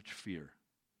faith and much fear.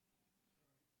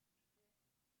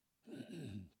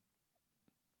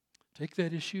 Take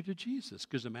that issue to Jesus,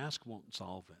 because a mask won't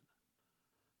solve it.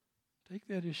 Take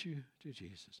that issue to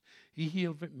Jesus. He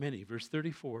healed many, verse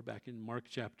 34, back in Mark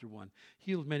chapter 1.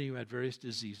 Healed many who had various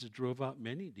diseases, drove out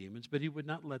many demons, but he would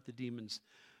not let the demons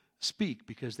speak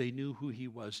because they knew who he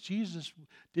was. Jesus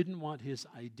didn't want his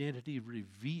identity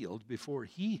revealed before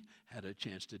he had a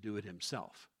chance to do it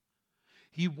himself.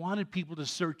 He wanted people to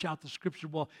search out the scripture.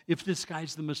 Well, if this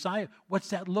guy's the Messiah, what's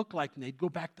that look like? And they'd go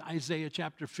back to Isaiah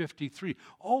chapter 53.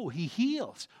 Oh, he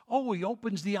heals. Oh, he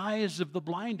opens the eyes of the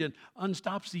blind and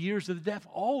unstops the ears of the deaf.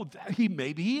 Oh,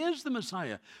 maybe he is the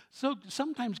Messiah. So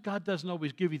sometimes God doesn't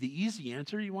always give you the easy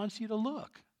answer. He wants you to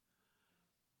look.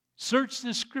 Search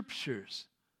the scriptures.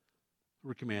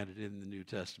 We're commanded in the New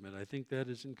Testament. I think that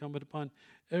is incumbent upon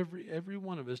every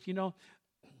one of us. You know,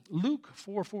 Luke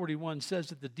 4:41 says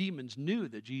that the demons knew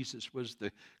that Jesus was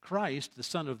the Christ, the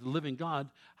Son of the living God.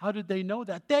 How did they know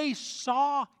that? They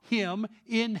saw him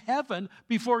in heaven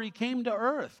before he came to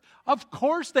earth. Of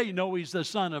course they know he's the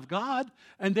Son of God,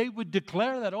 and they would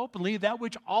declare that openly, that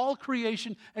which all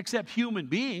creation, except human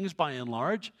beings by and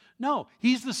large, no,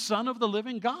 he's the Son of the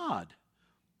living God.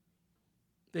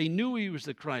 They knew he was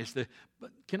the Christ.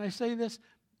 But can I say this?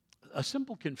 A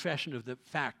simple confession of the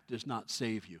fact does not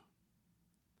save you.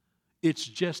 It's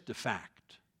just a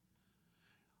fact.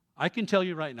 I can tell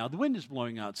you right now, the wind is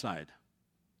blowing outside.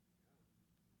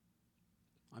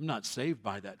 I'm not saved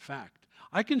by that fact.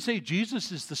 I can say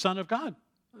Jesus is the Son of God,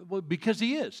 well, because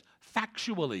he is,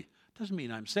 factually. Doesn't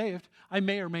mean I'm saved. I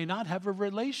may or may not have a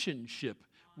relationship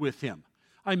with him.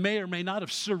 I may or may not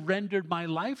have surrendered my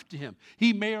life to him.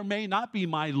 He may or may not be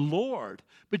my Lord.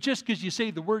 But just because you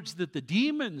say the words that the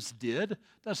demons did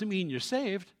doesn't mean you're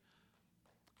saved.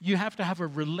 You have to have a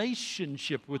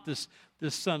relationship with this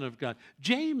Son of God.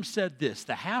 James said this,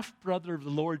 the half-brother of the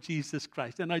Lord Jesus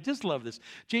Christ. And I just love this.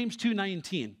 James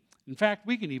 2:19. In fact,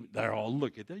 we can even,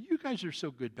 look at that. You guys are so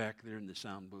good back there in the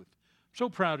sound booth. I'm so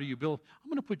proud of you, Bill. I'm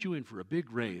going to put you in for a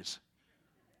big raise.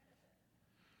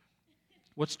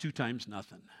 What's 2 times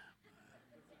nothing?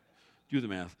 Do the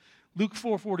math. Luke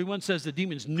 4:41 says the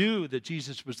demons knew that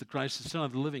Jesus was the Christ, the Son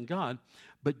of the living God.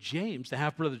 But James, the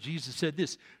half-brother of Jesus, said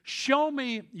this, show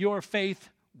me your faith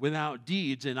without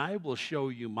deeds, and I will show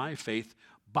you my faith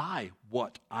by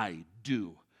what I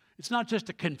do. It's not just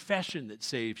a confession that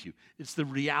saves you. It's the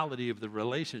reality of the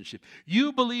relationship.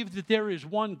 You believe that there is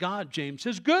one God, James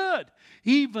says. Good.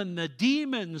 Even the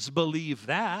demons believe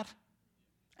that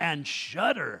and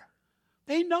shudder.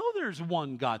 They know there's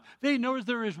one God. They know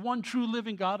there is one true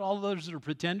living God. All those that are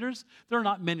pretenders, there are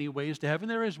not many ways to heaven.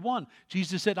 There is one.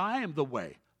 Jesus said, I am the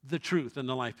way, the truth, and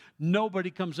the life. Nobody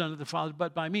comes unto the Father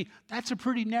but by me. That's a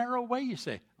pretty narrow way, you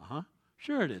say.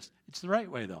 Sure it is. It's the right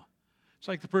way, though. It's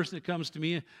like the person that comes to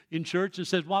me in church and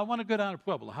says, well, I want to go down to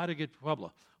Pueblo. How to get to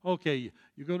Pueblo? Okay,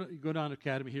 you go down to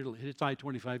Academy here, it's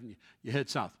I-25, and you head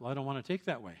south. Well, I don't want to take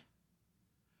that way.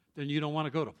 Then you don't want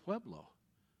to go to Pueblo.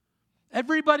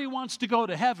 Everybody wants to go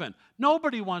to heaven.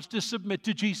 Nobody wants to submit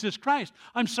to Jesus Christ.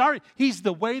 I'm sorry. He's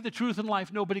the way, the truth, and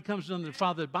life. Nobody comes to the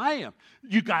Father by him.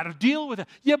 You got to deal with it.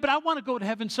 Yeah, but I want to go to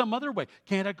heaven some other way.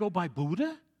 Can't I go by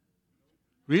Buddha?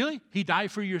 Really? He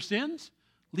died for your sins?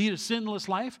 Lead a sinless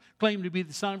life? Claim to be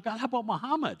the Son of God? How about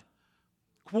Muhammad?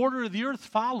 Quarter of the earth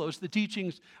follows the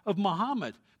teachings of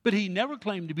Muhammad. But he never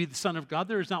claimed to be the Son of God.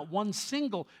 There is not one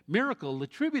single miracle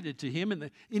attributed to him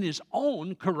in his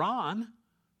own Quran.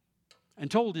 And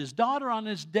told his daughter on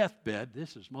his deathbed,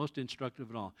 this is most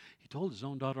instructive of all, he told his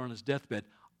own daughter on his deathbed,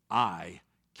 I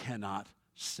cannot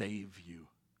save you.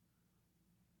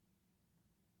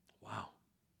 Wow.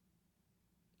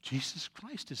 Jesus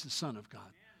Christ is the Son of God.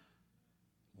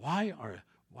 Why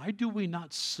do we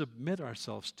not submit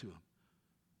ourselves to him?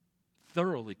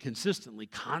 Thoroughly, consistently,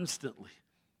 constantly.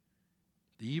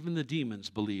 Even the demons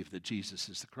believe that Jesus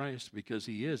is the Christ because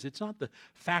he is. It's not the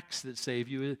facts that save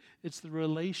you. It's the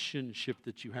relationship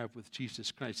that you have with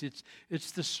Jesus Christ.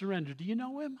 It's the surrender. Do you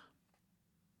know him?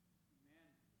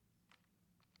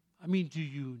 I mean, do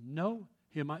you know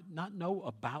him? Not know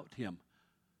about him.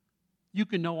 You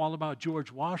can know all about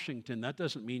George Washington. That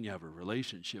doesn't mean you have a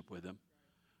relationship with him.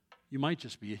 You might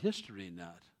just be a history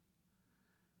nut.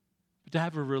 But to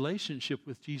have a relationship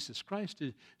with Jesus Christ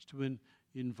is to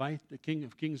invite the King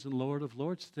of Kings and Lord of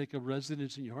Lords to take a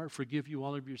residence in your heart, forgive you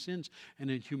all of your sins, and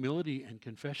in humility and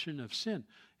confession of sin,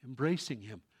 embracing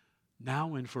him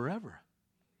now and forever,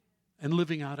 and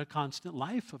living out a constant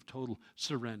life of total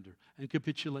surrender and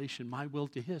capitulation, my will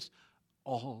to his,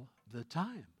 all the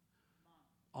time.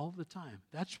 All the time.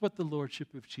 That's what the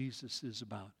Lordship of Jesus is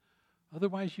about.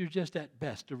 Otherwise, you're just at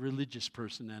best a religious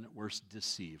person and at worst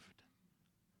deceived.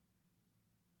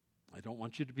 I don't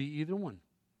want you to be either one.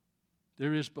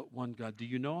 There is but one God. Do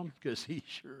you know him? Because he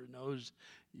sure knows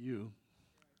you.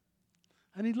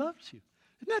 And he loves you.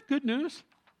 Isn't that good news?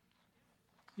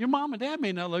 Your mom and dad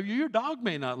may not love you. Your dog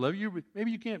may not love you.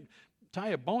 Maybe you can't tie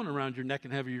a bone around your neck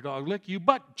and have your dog lick you.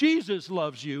 But Jesus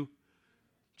loves you.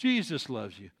 Jesus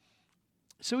loves you.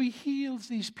 So he heals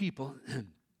these people.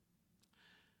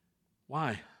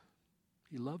 Why?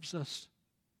 He loves us.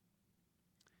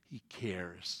 He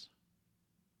cares.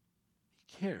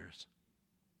 He cares.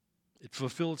 It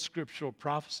fulfilled scriptural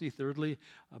prophecy, thirdly,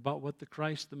 about what the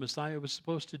Christ, the Messiah, was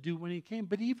supposed to do when he came.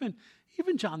 But even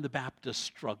John the Baptist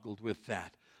struggled with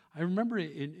that. I remember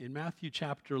in Matthew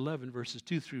chapter 11, verses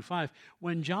 2 through 5,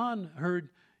 when John heard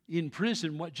in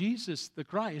prison what Jesus, the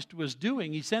Christ, was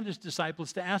doing, he sent his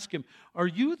disciples to ask him, are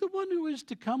you the one who is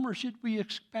to come, or should we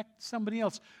expect somebody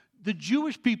else? The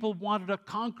Jewish people wanted a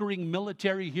conquering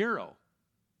military hero.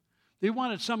 They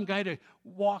wanted some guy to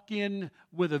walk in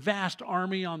with a vast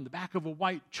army on the back of a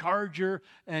white charger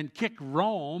and kick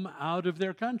Rome out of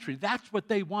their country. That's what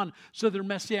they wanted. So their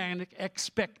messianic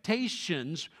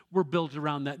expectations were built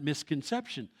around that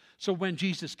misconception. So when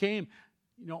Jesus came,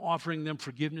 offering them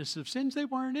forgiveness of sins, they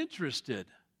weren't interested.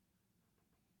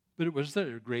 But it was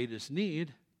their greatest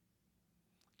need.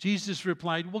 Jesus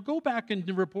replied, well, go back and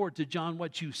report to John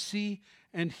what you see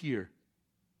and hear.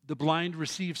 The blind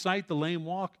receive sight, the lame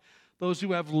walk. Those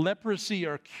who have leprosy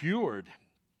are cured.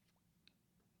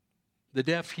 The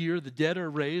deaf hear, the dead are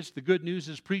raised. The good news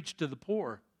is preached to the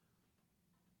poor.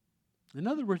 In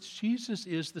other words, Jesus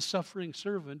is the suffering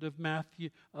servant of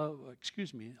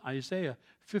Isaiah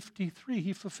 53.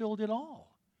 He fulfilled it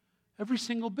all. Every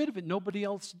single bit of it. Nobody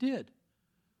else did.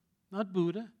 Not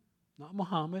Buddha, not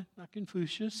Muhammad, not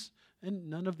Confucius, and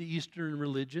none of the Eastern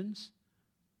religions.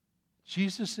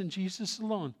 Jesus and Jesus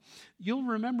alone. You'll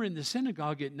remember in the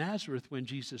synagogue at Nazareth when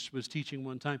Jesus was teaching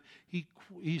one time, he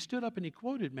stood up and he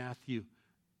quoted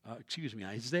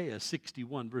Isaiah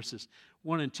 61, verses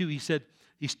 1 and 2. He said,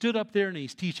 he stood up there and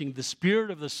he's teaching, the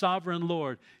Spirit of the Sovereign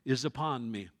Lord is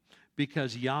upon me,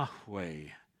 because Yahweh,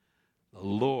 the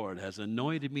Lord, has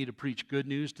anointed me to preach good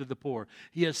news to the poor.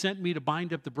 He has sent me to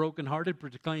bind up the brokenhearted,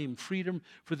 proclaim freedom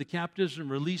for the captives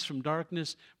and release from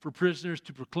darkness for prisoners,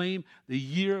 to proclaim the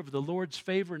year of the Lord's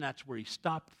favor. And that's where he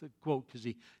stopped the quote, because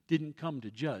he didn't come to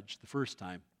judge the first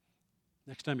time.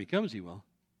 Next time he comes, he will.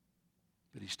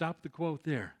 But he stopped the quote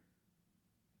there.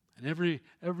 And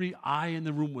every eye in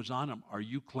the room was on him. Are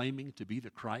you claiming to be the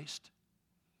Christ?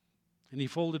 And he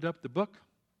folded up the book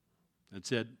and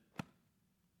said,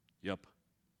 yep.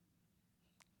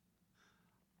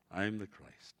 I am the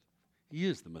Christ. He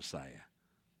is the Messiah,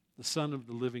 the Son of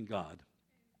the living God.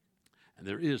 And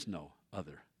there is no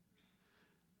other.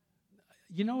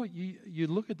 You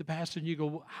look at the passage and you go,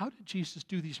 well, how did Jesus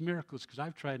do these miracles? Because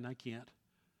I've tried and I can't.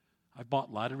 I've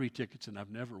bought lottery tickets and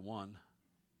I've never won.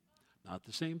 Not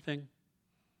the same thing.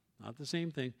 Not the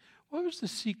same thing. What was the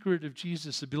secret of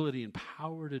Jesus' ability and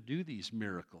power to do these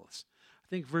miracles?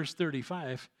 think verse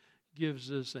 35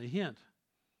 gives us a hint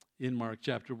in Mark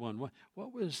chapter 1.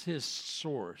 What was his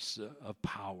source of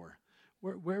power?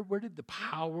 Where did the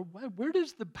power, where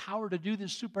does the power to do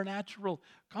this supernatural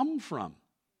come from?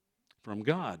 From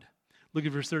God. Look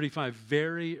at verse 35.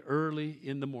 Very early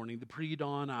in the morning, the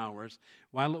pre-dawn hours,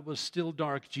 while it was still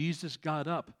dark, Jesus got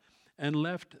up and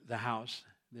left the house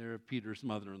there of Peter's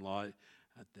mother-in-law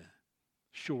at the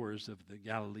shores of the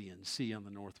Galilean Sea on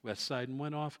the northwest side and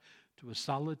went off to a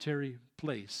solitary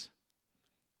place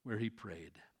where he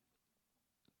prayed.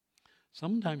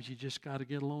 Sometimes you just got to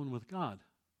get alone with God.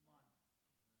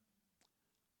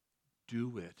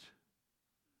 Do it.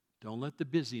 Don't let the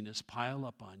busyness pile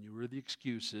up on you or the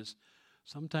excuses.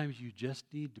 Sometimes you just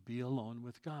need to be alone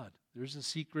with God. There's a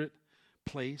secret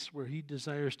place where he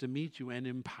desires to meet you and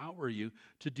empower you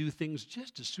to do things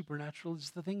just as supernatural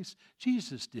as the things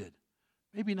Jesus did.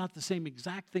 Maybe not the same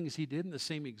exact things he did in the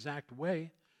same exact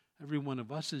way. Every one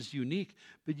of us is unique.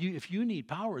 But if you need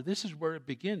power, this is where it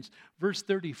begins. Verse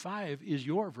 35 is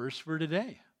your verse for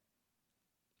today.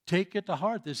 Take it to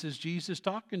heart. This is Jesus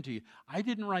talking to you. I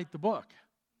didn't write the book.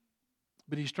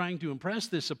 But he's trying to impress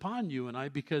this upon you and I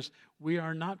because we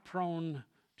are not prone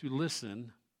to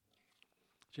listen.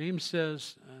 James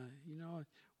says,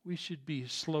 we should be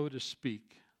slow to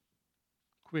speak,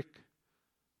 quick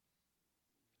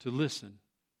to listen.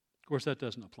 Of course, that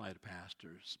doesn't apply to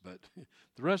pastors, but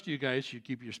the rest of you guys should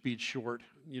keep your speech short,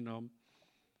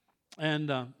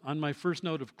 And on my first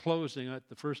note of closing, at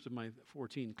the first of my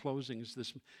 14 closings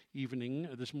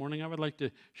this morning, I would like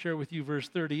to share with you verse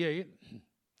 38.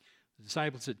 The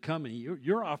disciples had come, and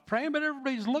you're off praying, but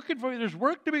everybody's looking for you. There's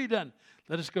work to be done.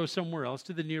 Let us go somewhere else,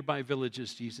 to the nearby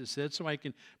villages, Jesus said, so I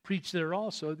can preach there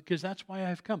also, because that's why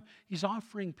I've come. He's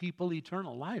offering people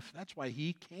eternal life. That's why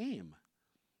he came.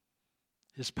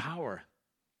 His power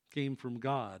came from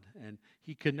God, and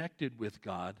he connected with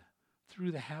God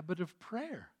through the habit of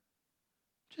prayer.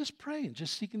 Just praying,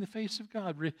 just seeking the face of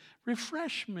God.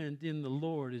 Refreshment in the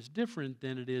Lord is different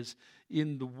than it is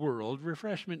in the world.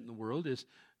 Refreshment in the world is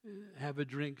have a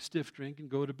drink, stiff drink, and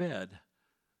go to bed.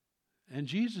 And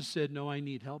Jesus said, no, I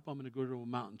need help. I'm going to go to a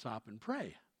mountaintop and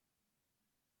pray.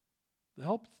 The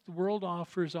help the world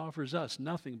offers us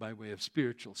nothing by way of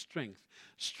spiritual strength.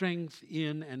 Strength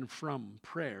in and from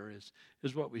prayer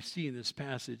is what we see in this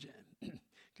passage.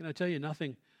 Can I tell you,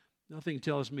 nothing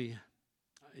tells me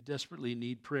I desperately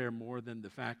need prayer more than the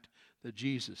fact that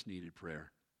Jesus needed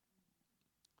prayer.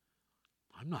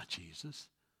 I'm not Jesus.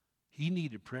 He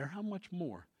needed prayer. How much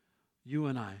more? You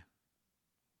and I.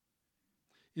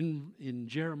 In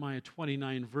Jeremiah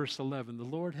 29, verse 11, the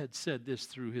Lord had said this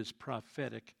through his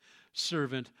prophetic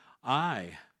servant,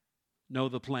 I know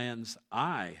the plans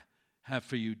I have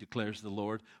for you, declares the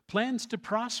Lord. Plans to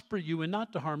prosper you and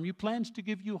not to harm you. Plans to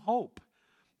give you hope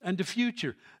and a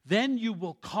future. Then you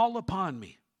will call upon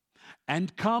me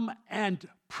and come and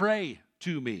pray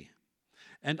to me,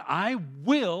 and I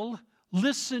will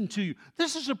listen to you.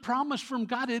 This is a promise from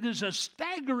God. It is a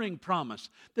staggering promise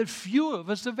that few of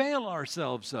us avail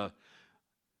ourselves of.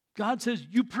 God says,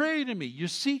 you pray to me, you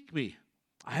seek me,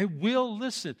 I will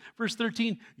listen. Verse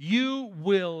 13, you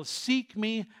will seek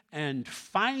me and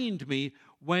find me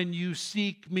when you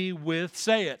seek me with,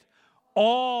 say it,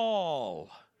 all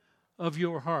of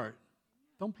your heart.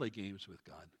 Don't play games with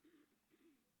God.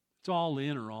 It's all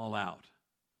in or all out.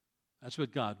 That's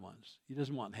what God wants. He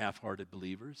doesn't want half-hearted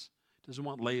believers. Doesn't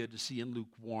want Laodicean,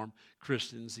 lukewarm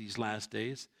Christians these last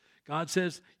days. God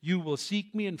says, you will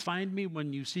seek me and find me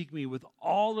when you seek me with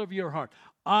all of your heart.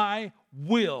 I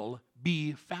will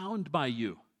be found by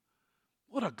you.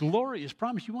 What a glorious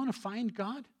promise. You want to find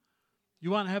God? You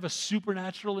want to have a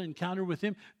supernatural encounter with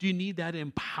him? Do you need that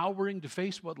empowering to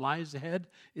face what lies ahead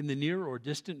in the near or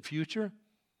distant future?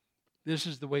 This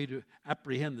is the way to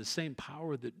apprehend the same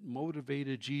power that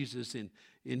motivated Jesus in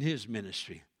his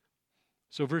ministry.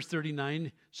 So verse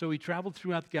 39, so he traveled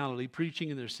throughout Galilee, preaching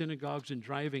in their synagogues and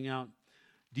driving out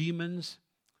demons.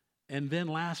 And then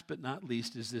last but not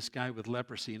least is this guy with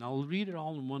leprosy. And I'll read it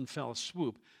all in one fell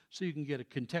swoop so you can get a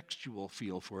contextual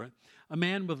feel for it. A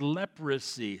man with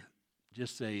leprosy,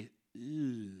 just say,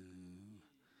 ew.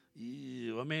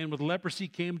 Ew. A man with leprosy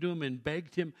came to him and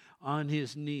begged him on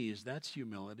his knees. That's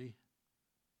humility.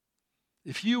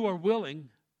 If you are willing,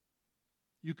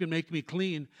 you can make me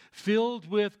clean, filled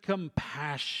with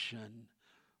compassion.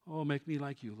 Oh, make me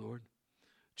like you, Lord.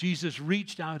 Jesus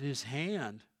reached out his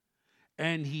hand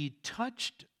and he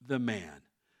touched the man.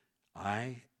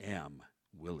 I am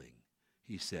willing,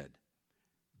 he said.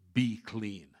 Be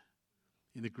clean.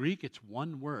 In the Greek, it's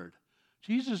one word.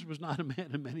 Jesus was not a man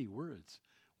of many words.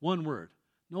 One word.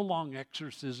 No long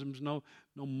exorcisms, no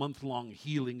month-long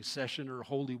healing session or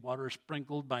holy water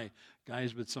sprinkled by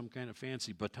guys with some kind of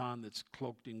fancy baton that's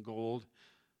cloaked in gold.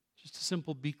 Just a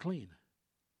simple be clean.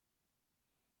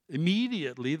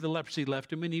 Immediately, the leprosy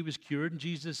left him and he was cured, and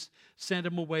Jesus sent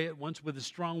him away at once with a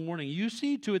strong warning. You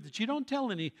see to it that you don't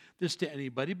tell this to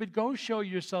anybody, but go show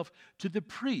yourself to the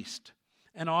priest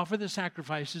and offer the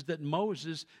sacrifices that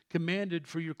Moses commanded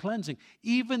for your cleansing.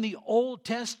 Even the Old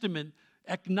Testament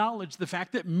acknowledged the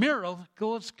fact that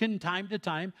miracles can time to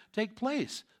time take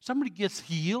place. Somebody gets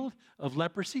healed of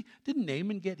leprosy. Didn't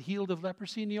Naaman get healed of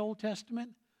leprosy in the Old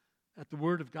Testament at the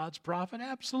word of God's prophet?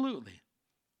 Absolutely.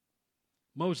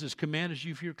 Moses commanded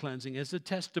you for your cleansing as a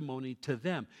testimony to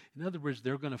them. In other words,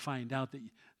 they're going to find out that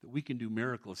we can do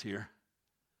miracles here,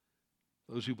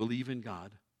 those who believe in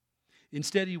God.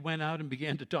 Instead, he went out and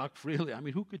began to talk freely. I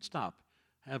mean, who could stop?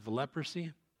 Have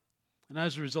leprosy? And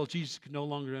as a result, Jesus could no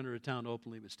longer enter a town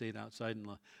openly, but stayed outside in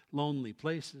lonely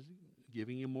places,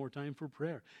 giving him more time for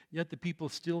prayer. Yet the people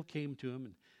still came to him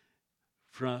and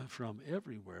from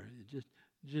everywhere,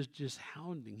 just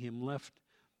hounding him left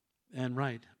and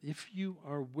right. If you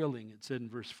are willing, it said in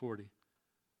verse 40,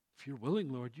 if you're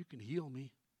willing, Lord, you can heal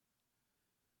me.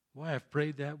 Why, I've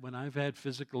prayed that when I've had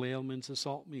physical ailments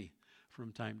assault me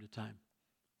from time to time.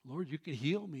 Lord, you can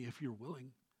heal me if you're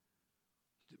willing.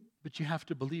 But you have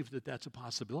to believe that that's a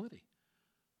possibility.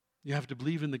 You have to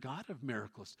believe in the God of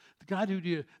miracles, the God who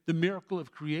did the miracle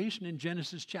of creation in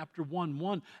Genesis chapter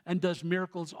 1:1 and does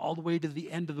miracles all the way to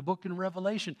the end of the book in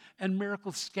Revelation, and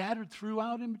miracles scattered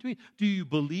throughout in between. Do you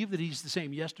believe that he's the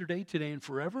same yesterday, today, and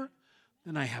forever?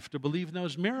 Then I have to believe in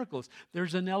those miracles.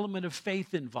 There's an element of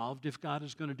faith involved if God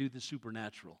is going to do the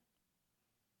supernatural.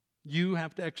 You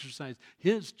have to exercise.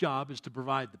 His job is to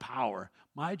provide the power.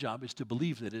 My job is to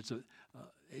believe that it's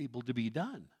able to be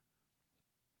done.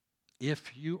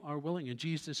 If you are willing, and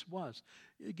Jesus was.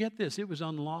 Get this, it was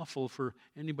unlawful for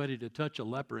anybody to touch a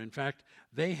leper. In fact,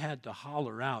 they had to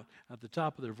holler out at the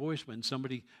top of their voice when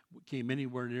somebody came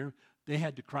anywhere near. They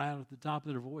had to cry out at the top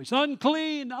of their voice,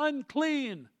 unclean,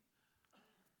 unclean.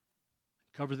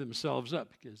 Cover themselves up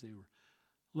because they were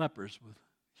lepers with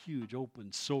huge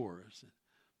open sores.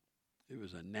 It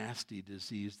was a nasty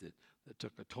disease that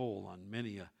took a toll on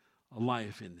many a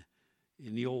life in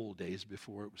the old days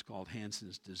before it was called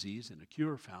Hansen's disease and a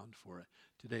cure found for it.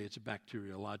 Today it's a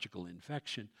bacteriological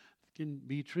infection that can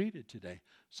be treated today.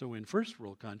 So in first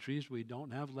world countries, we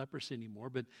don't have leprosy anymore,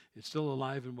 but it's still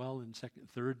alive and well in second,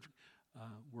 third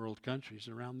world countries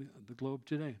around the globe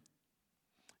today.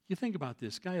 You think about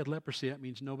this. Guy had leprosy, that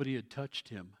means nobody had touched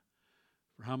him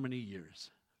for how many years?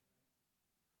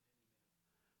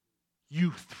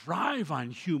 You thrive on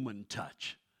human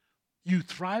touch. You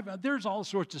thrive. There's all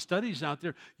sorts of studies out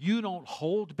there. You don't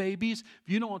hold babies.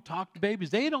 If you don't talk to babies,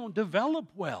 they don't develop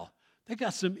well. They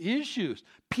got some issues.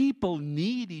 People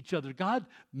need each other. God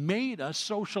made us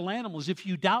social animals. If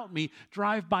you doubt me,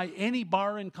 drive by any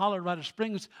bar in Colorado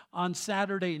Springs on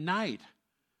Saturday night.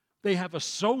 They have a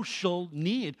social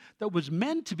need that was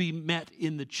meant to be met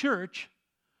in the church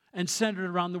and centered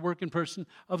around the work and person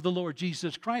of the Lord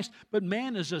Jesus Christ. But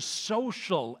man is a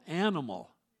social animal.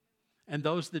 And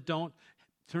those that don't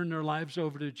turn their lives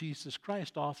over to Jesus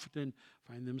Christ often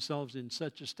find themselves in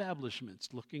such establishments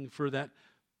looking for that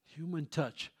human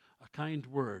touch, a kind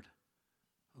word,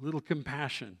 a little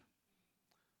compassion,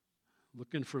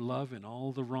 looking for love in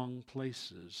all the wrong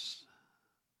places.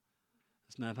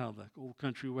 Isn't that how the old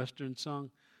country western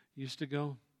song used to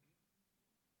go?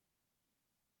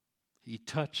 He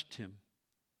touched him.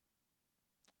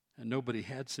 And nobody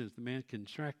had since the man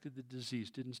contracted the disease.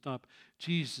 Didn't stop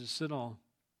Jesus at all.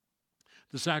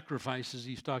 The sacrifices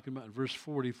he's talking about in verse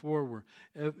 44 were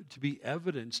to be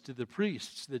evidence to the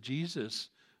priests that Jesus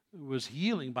was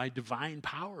healing by divine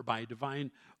power, by divine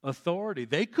authority.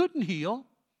 They couldn't heal.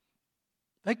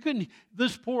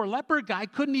 This poor leper guy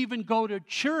couldn't even go to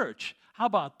church. How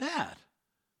about that?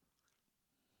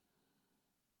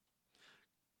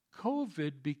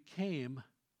 COVID became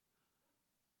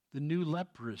the new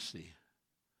leprosy.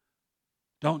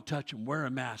 Don't touch them. Wear a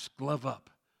mask. Glove up.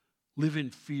 Live in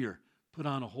fear. Put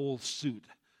on a whole suit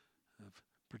of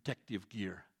protective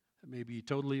gear. It may be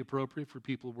totally appropriate for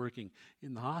people working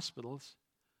in the hospitals.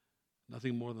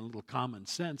 Nothing more than a little common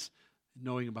sense.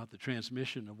 Knowing about the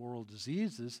transmission of oral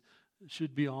diseases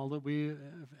should be all that we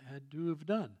have had to have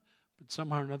done. But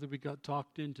somehow or another we got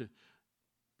talked into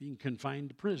being confined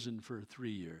to prison for 3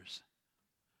 years.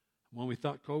 When we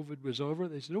thought COVID was over,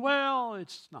 they said, well,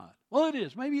 it's not. Well, it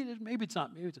is. Maybe it is. Maybe it's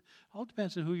not. Maybe it's. All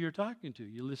depends on who you're talking to.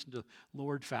 You listen to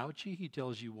Lord Fauci, he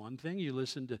tells you one thing. You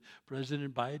listen to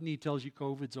President Biden, he tells you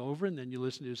COVID's over. And then you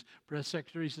listen to his press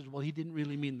secretary, he says, well, he didn't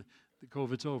really mean the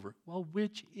COVID's over. Well,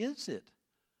 which is it?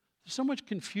 There's so much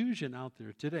confusion out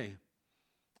there today.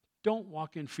 Don't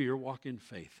walk in fear, walk in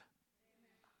faith.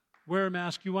 Wear a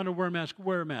mask. You want to wear a mask?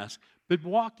 Wear a mask. But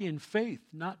walk in faith,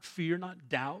 not fear, not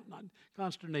doubt, not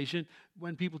consternation.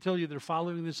 When people tell you they're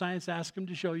following the science, ask them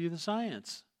to show you the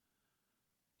science.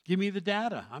 Give me the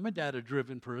data. I'm a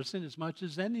data-driven person as much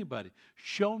as anybody.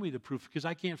 Show me the proof, because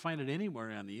I can't find it anywhere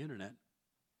on the internet.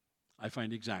 I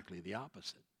find exactly the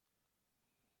opposite.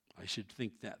 I should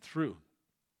think that through.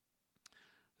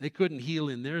 They couldn't heal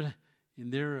in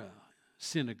their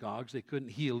synagogues. They couldn't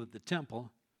heal at the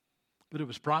temple. But it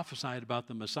was prophesied about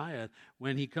the Messiah.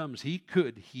 When he comes, he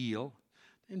could heal.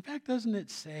 In fact, doesn't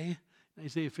it say in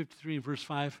Isaiah 53 and verse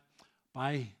 5,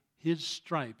 by his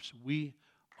stripes we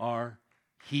are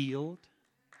healed?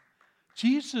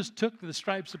 Jesus took the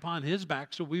stripes upon his back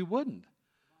so we wouldn't.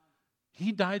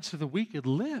 He died so that we could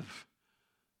live.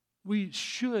 We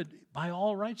should, by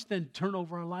all rights, then turn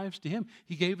over our lives to him.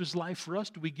 He gave his life for us.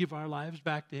 Do we give our lives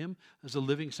back to him as a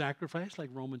living sacrifice, like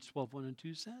Romans 12:1 and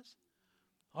 2 says?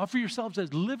 Offer yourselves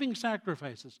as living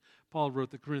sacrifices, Paul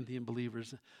wrote the Corinthian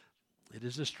believers. It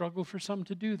is a struggle for some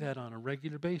to do that on a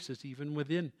regular basis, even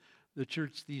within the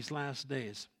church these last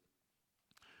days.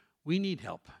 We need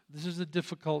help. This is a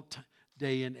difficult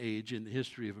day and age in the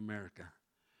history of America.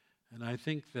 And I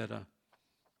think that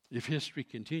if history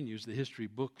continues, the history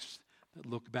books that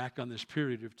look back on this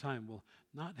period of time will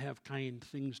not have kind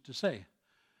things to say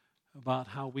about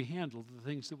how we handled the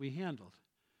things that we handled.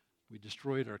 We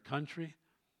destroyed our country.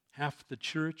 Half the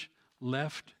church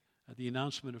left at the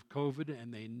announcement of COVID,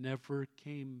 and they never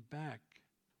came back.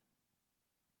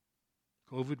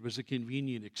 COVID was a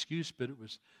convenient excuse, but it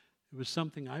was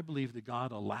something I believe that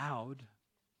God allowed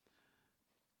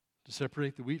to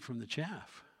separate the wheat from the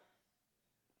chaff.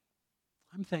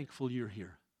 I'm thankful you're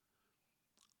here.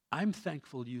 I'm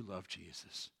thankful you love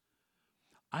Jesus.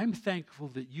 I'm thankful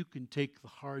that you can take the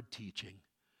hard teaching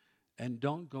and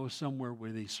don't go somewhere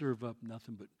where they serve up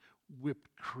nothing but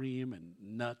whipped cream and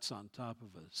nuts on top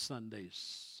of a sundae.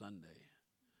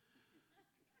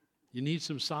 You need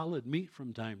some solid meat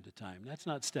from time to time. That's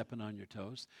not stepping on your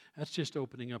toes. That's just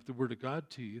opening up the Word of God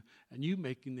to you and you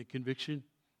making the conviction,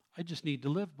 I just need to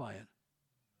live by it.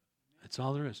 That's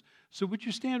all there is. So would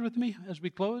you stand with me as we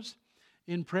close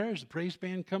in prayer as the praise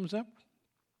band comes up?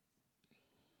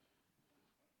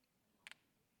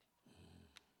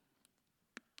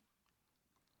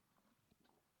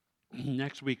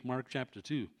 Next week, Mark chapter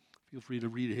 2. Feel free to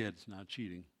read ahead. It's not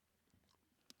cheating.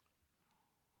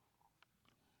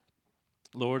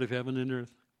 Lord of heaven and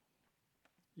earth,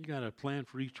 you got a plan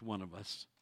for each one of us.